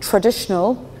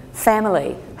traditional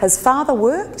family. His father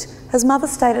worked, his mother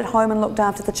stayed at home and looked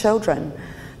after the children.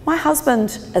 My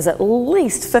husband is at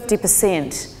least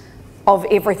 50% of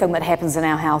everything that happens in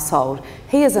our household.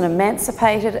 He is an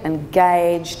emancipated,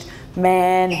 engaged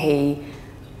man. He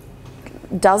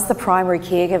does the primary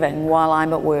caregiving while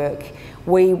I'm at work.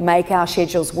 We make our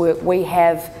schedules work. We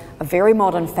have a very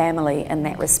modern family in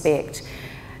that respect.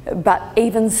 But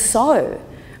even so,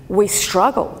 we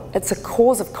struggle. It's a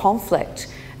cause of conflict.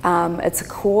 It's a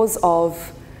cause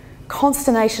of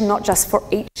consternation, not just for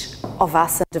each of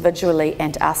us individually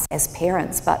and us as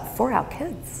parents, but for our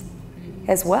kids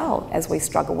as well, as we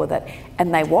struggle with it.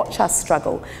 And they watch us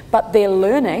struggle. But they're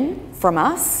learning from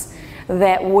us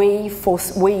that we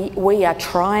are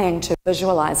trying to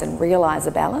visualise and realise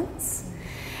a balance.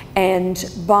 And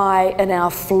by, in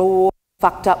our flawed,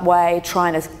 fucked up way,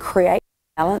 trying to create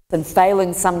balance and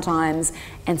failing sometimes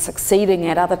and succeeding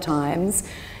at other times,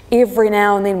 every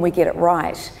now and then we get it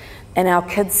right. And our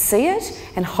kids see it,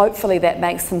 and hopefully that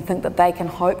makes them think that they can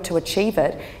hope to achieve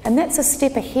it. And that's a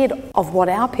step ahead of what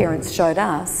our parents showed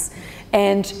us.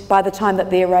 And by the time that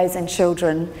they're raising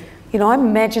children, you know, I'm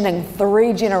imagining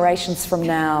 3 generations from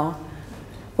now,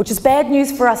 which is bad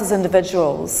news for us as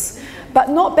individuals, but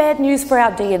not bad news for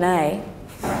our DNA.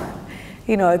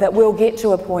 You know, that we'll get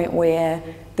to a point where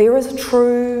there is a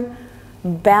true,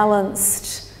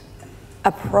 balanced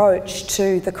approach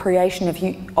to the creation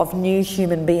of new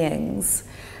human beings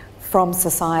from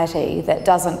society that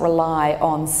doesn't rely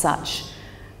on such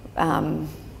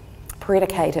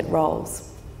predicated roles.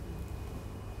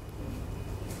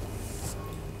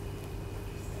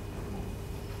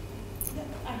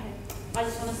 I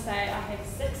just want to say I have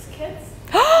 6 kids.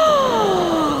 2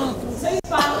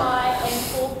 by my and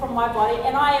 4 from my body,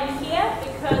 and I am here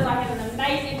because I have an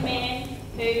amazing man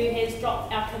who has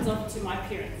dropped our kids off to my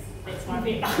parents. That's my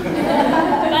bet. But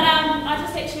I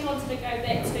just actually wanted to go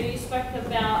back to, you spoke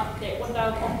about that window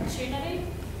of opportunity,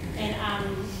 and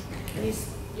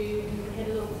you had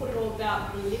a little korero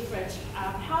about the leverage.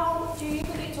 How do you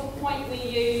ever get to a point where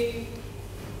you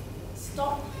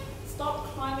stop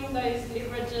climbing those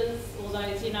leverages or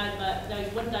those, you know,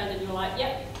 those windows, and you're like,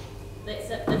 yep, that's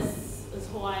it, this is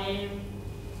who I am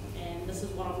and this is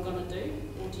what I'm going to do?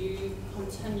 Or do you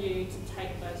continue to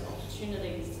take those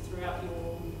opportunities throughout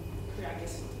your career? I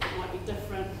guess it might be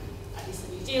different, I guess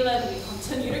in New Zealand we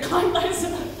continue to climb those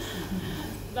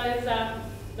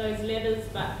ladders,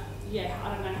 but yeah, I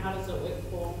don't know, how does it work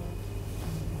for?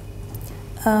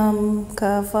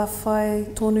 Ka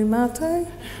whawhai tonu mātou.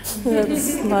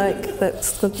 It's like,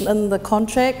 that's in the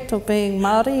contract of being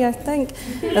Māori, I think.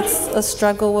 It's a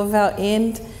struggle without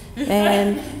end,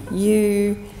 and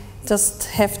you just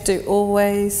have to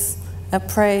always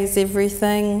appraise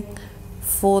everything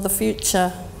for the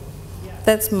future.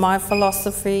 That's my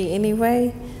philosophy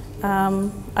anyway. I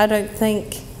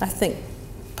think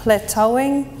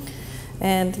plateauing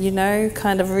and, you know,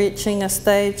 kind of reaching a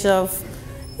stage of,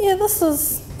 yeah, this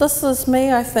is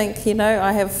me. I think, you know,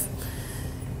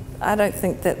 I don't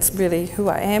think that's really who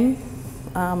I am.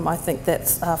 I think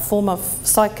that's a form of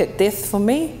psychic death for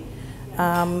me.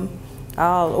 I'll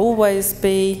always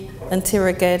be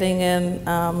interrogating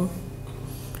and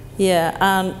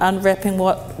unwrapping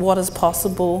what is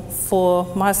possible for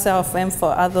myself and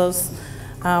for others.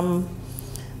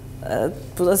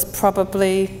 Is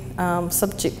probably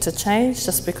subject to change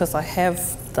just because I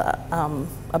have the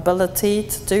ability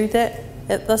to do that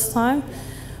at this time.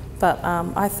 But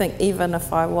I think even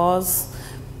if I was,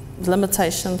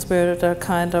 limitations were to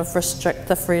kind of restrict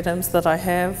the freedoms that I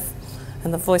have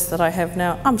and the voice that I have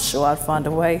now, I'm sure I'd find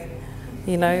a way.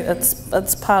 You know,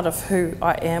 it's part of who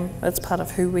I am, it's part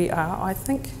of who we are, I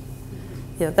think.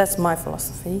 Yeah, that's my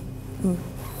philosophy.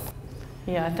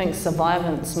 Yeah, I think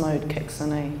survivance mode kicks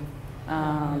in.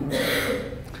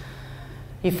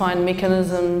 You find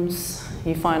mechanisms,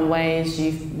 you find ways,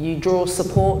 you draw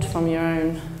support from your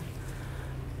own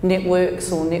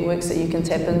networks or networks that you can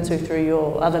tap into through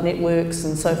your other networks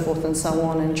and so forth and so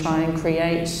on, and try and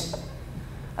create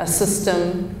a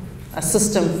system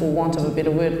for want of a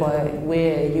better word, by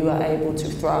where you are able to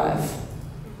thrive.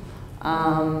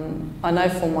 I know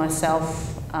for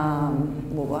myself,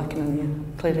 well, I can only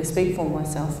clearly speak for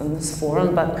myself in this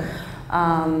forum, but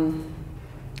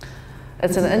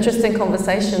it's an interesting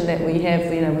conversation that we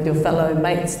have, you know, with your fellow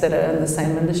mates that are in the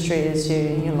same industry as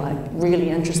you. You're like really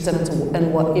interested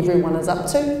in what everyone is up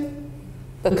to,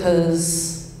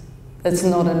 because it's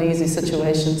not an easy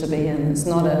situation to be in. It's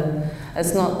not the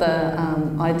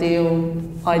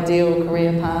ideal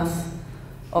career path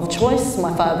of choice.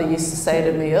 My father used to say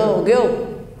to me, "Oh, girl,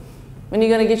 when are you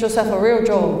going to get yourself a real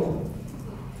job?"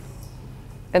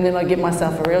 And then I'd get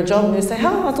myself a real job, and he'd say,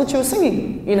 "Oh, I thought you were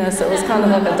singing." You know, so it was kind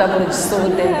of like a double-edged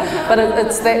sword there. But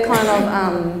it's that kind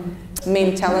of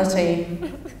mentality,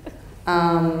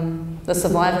 the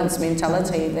survivance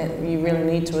mentality that you really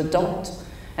need to adopt.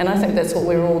 And I think that's what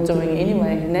we're all doing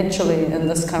anyway, naturally, in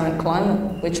this current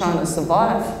climate. We're trying to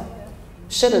survive.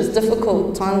 Shit is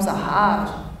difficult, times are hard.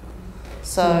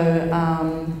 So,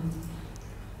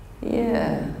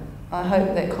 yeah, I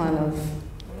hope that kind of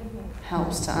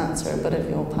helps to answer a bit of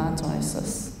your pātai,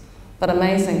 sis. But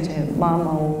amazing to have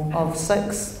mama of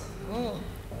 6.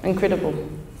 Incredible.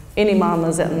 Any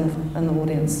mamas out in the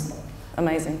audience.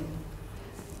 Amazing.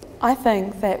 I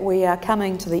think that we are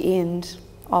coming to the end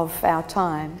of our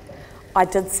time. I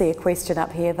did see a question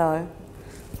up here though.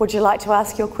 Would you like to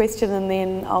ask your question, and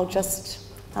then I'll just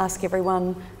ask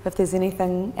everyone if there's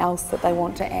anything else that they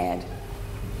want to add.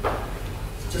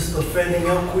 Just a fanning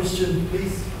out question,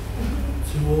 please,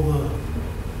 to all the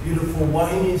beautiful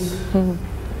wahinis.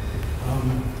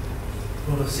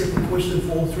 Got a separate question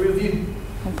for all 3 of you.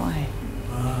 Oh boy.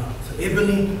 To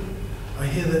Ebonie, I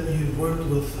hear that you've worked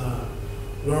with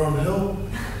Lauren Hill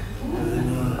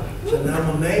and Janelle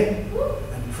Monáe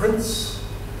and Prince.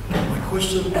 My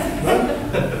question, So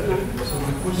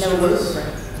my question is,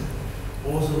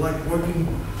 what was it like working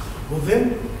with them?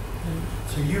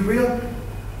 To you, Ria?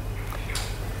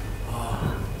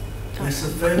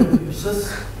 Massive fan of you,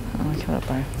 sis.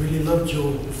 Really loved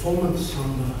your performance on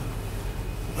the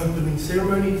opening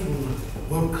ceremony for the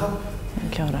World Cup.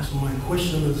 So my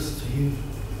question is to you,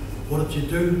 what did you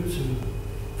do to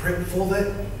prep for that?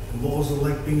 And what was it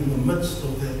like being in the midst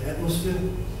of that atmosphere?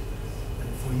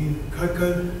 And for you,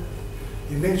 Coco,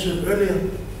 you mentioned earlier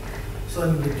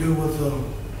something to do with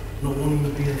not wanting to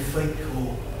be a fake,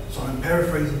 or, sorry, I'm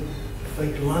paraphrasing,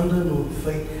 fake London or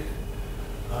fake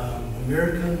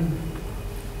American,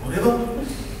 whatever.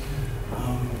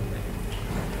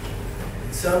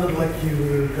 It sounded like you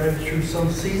were going through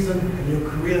some season in your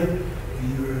career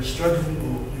where you were struggling,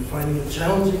 or you're finding it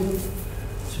challenging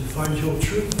to find your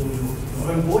truth or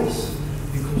your own voice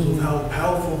because of how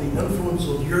powerful the influence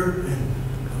of Europe and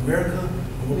America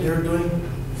and what they're doing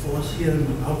for us here in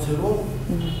Aotearoa.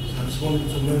 So I just wanted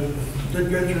to know, if you did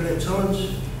go through that challenge,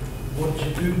 what did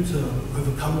you do to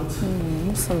overcome it?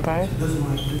 Awesome, bro. So those are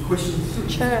my 2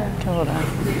 questions. Sure. Kia ora.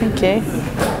 Thank you.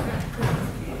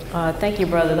 Thank you,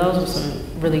 brother. Those were some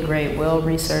really great,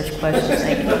 well-researched questions.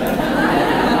 Thank you.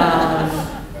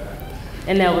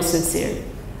 And that was sincere.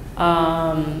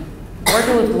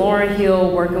 Working with Lauryn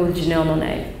Hill, working with Janelle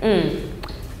Monáe.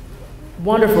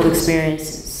 Wonderful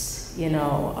experiences, you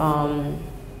know.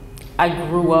 I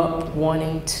grew up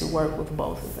wanting to work with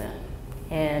both of them.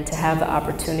 And to have the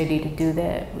opportunity to do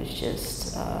that was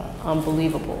just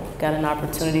unbelievable. Got an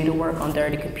opportunity to work on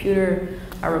Dirty Computer.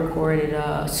 I recorded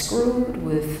Screwed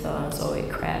with Zoe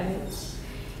Kravitz.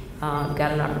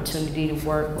 Got an opportunity to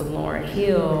work with Lauryn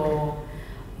Hill,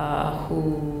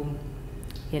 who,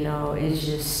 you know, is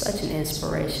just such an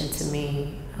inspiration to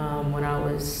me. When I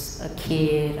was a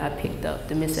kid, I picked up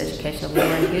The Miseducation of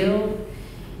Lauryn Hill,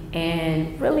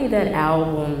 and really that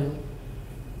album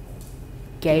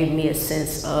gave me a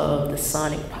sense of the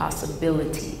sonic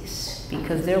possibilities,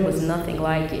 because there was nothing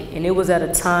like it. And it was at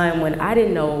a time when I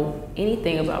didn't know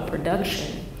anything about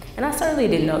production. And I certainly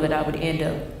didn't know that I would end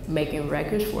up making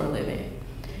records for a living.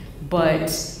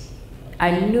 But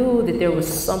I knew that there was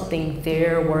something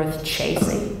there worth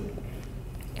chasing.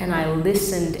 And I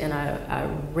listened and I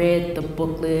read the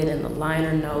booklet and the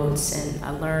liner notes, and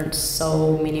I learned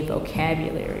so many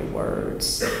vocabulary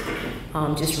words,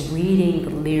 just reading the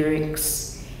lyrics.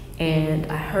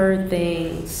 And I heard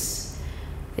things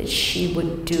that she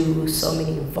would do, so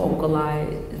many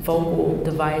vocal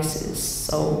devices,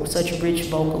 such rich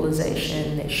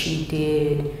vocalization that she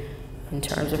did in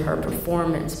terms of her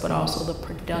performance, but also the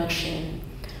production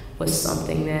was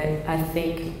something that I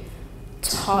think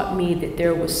taught me that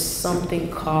there was something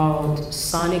called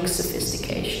sonic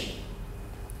sophistication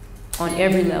on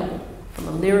every level, from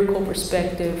a lyrical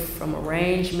perspective, from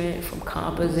arrangement, from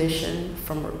composition,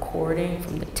 from recording,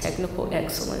 from the technical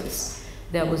excellence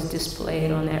that was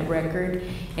displayed on that record.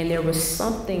 And there was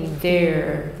something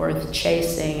there worth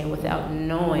chasing, and without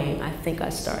knowing, I think I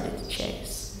started to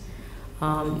chase.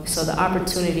 So the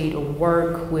opportunity to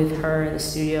work with her in the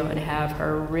studio and have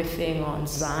her riffing on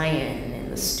Zion in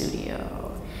the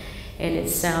studio, and it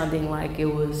sounding like it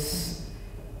was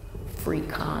free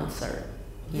concert,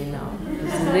 you know. It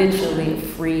was literally a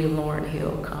free Lauryn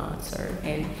Hill concert.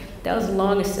 And that was the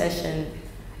longest session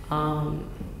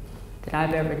that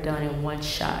I've ever done in one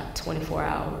shot, 24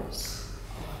 hours.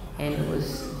 And it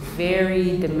was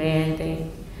very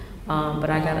demanding. But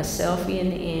I got a selfie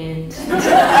in the end. The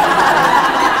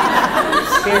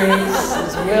experience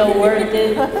was well worth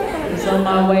it. I was on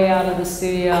my way out of the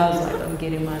studio. I was like, I'm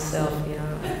getting my selfie, you know.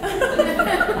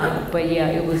 But yeah,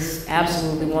 it was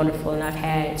absolutely wonderful. And I've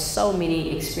had so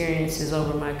many experiences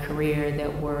over my career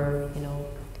that were, you know,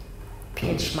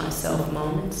 pinch myself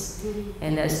moments.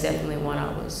 And that's definitely one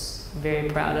I was very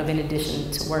proud of, in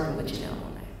addition to working with Janelle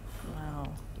Monáe.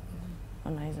 Wow,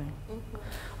 amazing.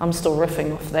 I'm still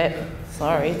riffing off that.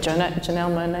 Sorry,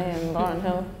 Janelle Monáe and Lauryn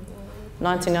Hill.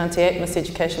 1998,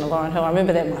 Miseducation of Lauryn Hill. I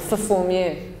remember that in my 5th form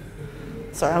year.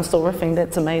 Sorry, I'm still riffing.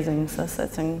 That's amazing. So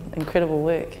that's incredible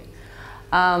work.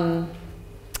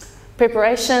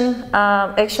 Preparation.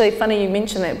 Actually, funny you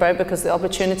mention that, bro, because the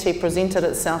opportunity presented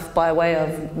itself by way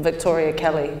of Victoria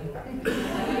Kelly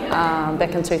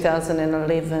back in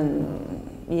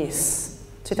 2011. Yes,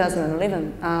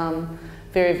 2011.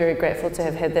 Very, very grateful to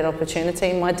have had that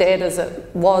opportunity. My dad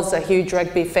was a huge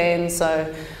rugby fan, so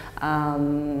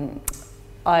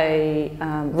I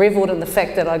revelled in the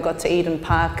fact that I got to Eden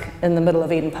Park in the middle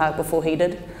of Eden Park before he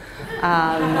did.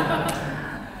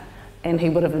 And he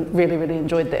would have really, really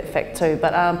enjoyed that fact too.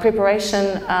 But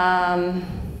preparation, I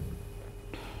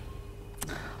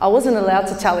wasn't allowed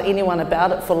to tell anyone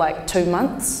about it for like 2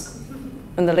 months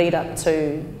in the lead up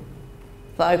to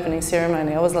the opening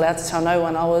ceremony. I was allowed to tell no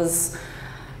one. I was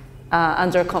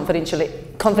under a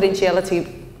confidentiality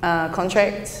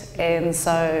contract, and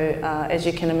so as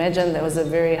you can imagine, that was a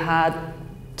very hard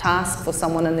task for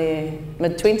someone in their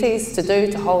mid-20s to do,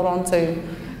 to hold on to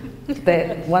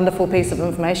that wonderful piece of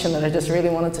information that I just really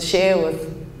wanted to share with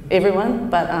everyone.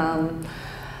 But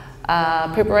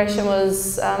preparation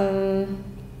was,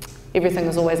 everything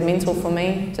was always mental for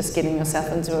me, just getting yourself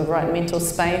into a right mental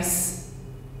space,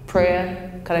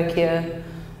 prayer, karakia.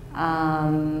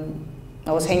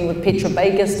 I was hanging with Petra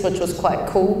Bagist, which was quite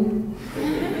cool.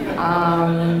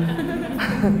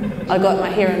 I got my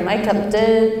hair and makeup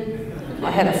did. I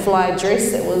had a fly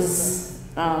dress that was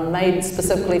made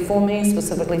specifically for me,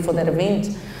 specifically for that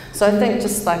event. So I think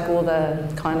just like all the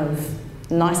kind of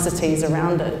niceties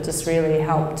around it just really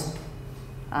helped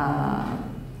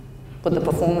with the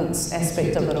performance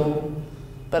aspect of it all.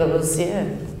 But it was, yeah,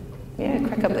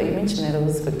 crack up that you mentioned that. It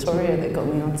was Victoria that got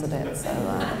me onto that. So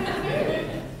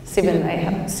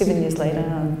 7 years later,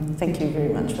 thank you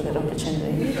very much for that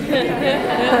opportunity.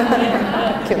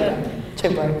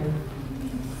 Chibro.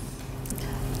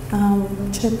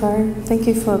 Chibro, thank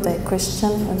you for that question.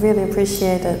 I really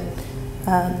appreciate it.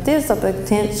 There's a big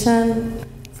tension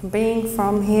being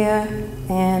from here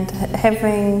and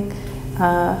having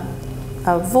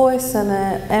a voice and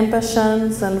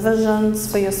ambitions and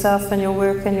visions for yourself and your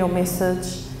work and your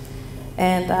message.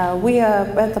 And we are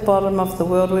at the bottom of the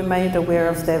world. We're made aware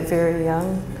of that very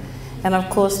young. And of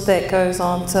course that goes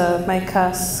on to make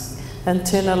us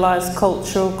internalise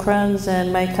cultural cringe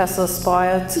and make us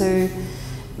aspire to,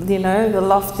 you know, the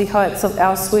lofty heights of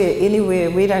elsewhere, anywhere,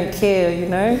 we don't care, you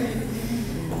know.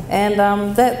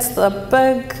 And that's a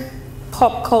big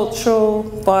pop cultural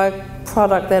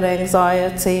byproduct, that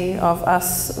anxiety of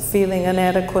us feeling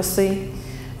inadequacy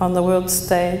on the world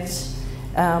stage.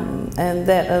 And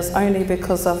that is only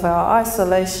because of our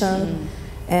isolation,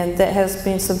 and that has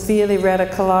been severely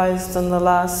radicalised in the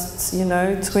last, you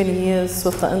know, 20 years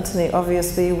with the internet,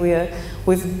 obviously, where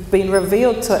we've been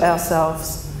revealed to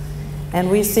ourselves. And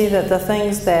we see that the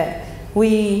things that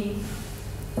we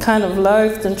kind of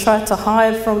loathed and tried to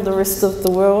hide from the rest of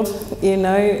the world, you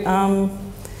know,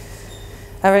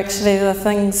 are actually the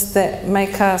things that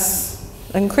make us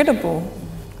incredible.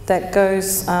 That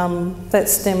goes, that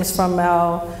stems from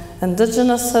our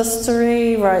Indigenous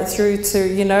history right through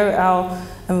to, you know, our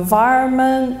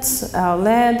environment, our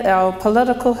land, our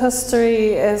political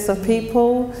history as a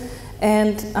people.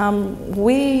 And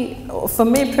for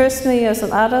me personally as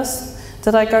an artist,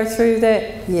 did I go through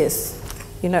that? Yes.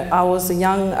 You know, I was a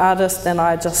young artist and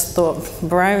I just thought,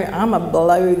 bro, I'm going to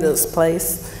blow this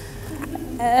place.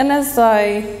 And as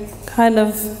I kind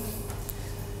of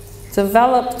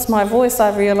developed my voice,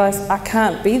 I realised I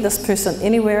can't be this person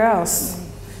anywhere else.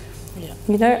 Yeah.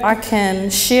 You know, I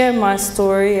can share my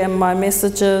story and my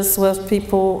messages with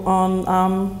people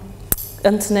on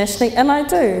internationally, and I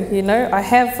do. You know, I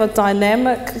have a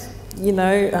dynamic, you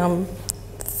know,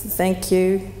 thank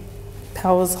you,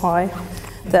 powers high,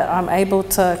 that I'm able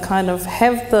to kind of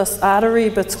have this artery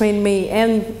between me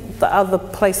and the other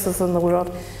places in the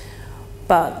world.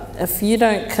 But if you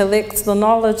don't collect the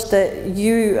knowledge that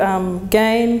you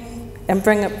gain and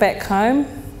bring it back home,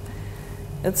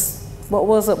 it's, what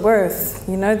was it worth?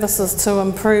 You know, this is to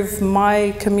improve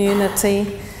my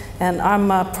community, and I'm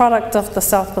a product of the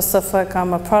South Pacific,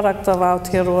 I'm a product of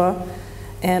Aotearoa,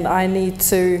 and I need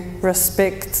to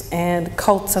respect and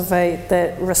cultivate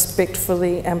that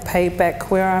respectfully and pay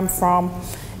back where I'm from,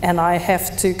 and I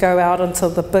have to go out into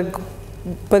the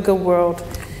bigger world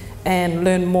and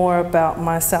learn more about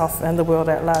myself and the world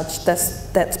at large.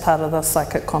 That's part of the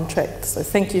psychic contract. So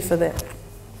thank you for that.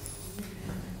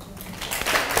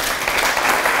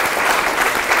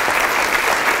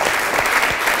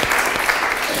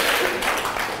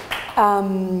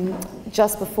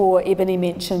 Just before Ebonie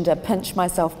mentioned a pinch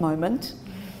myself moment,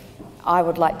 I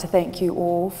would like to thank you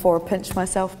all for a pinch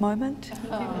myself moment.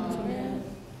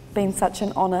 Been such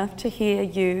an honour to hear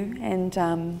you,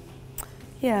 and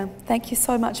yeah, thank you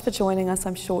so much for joining us.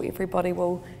 I'm sure everybody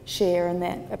will share in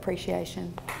that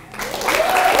appreciation.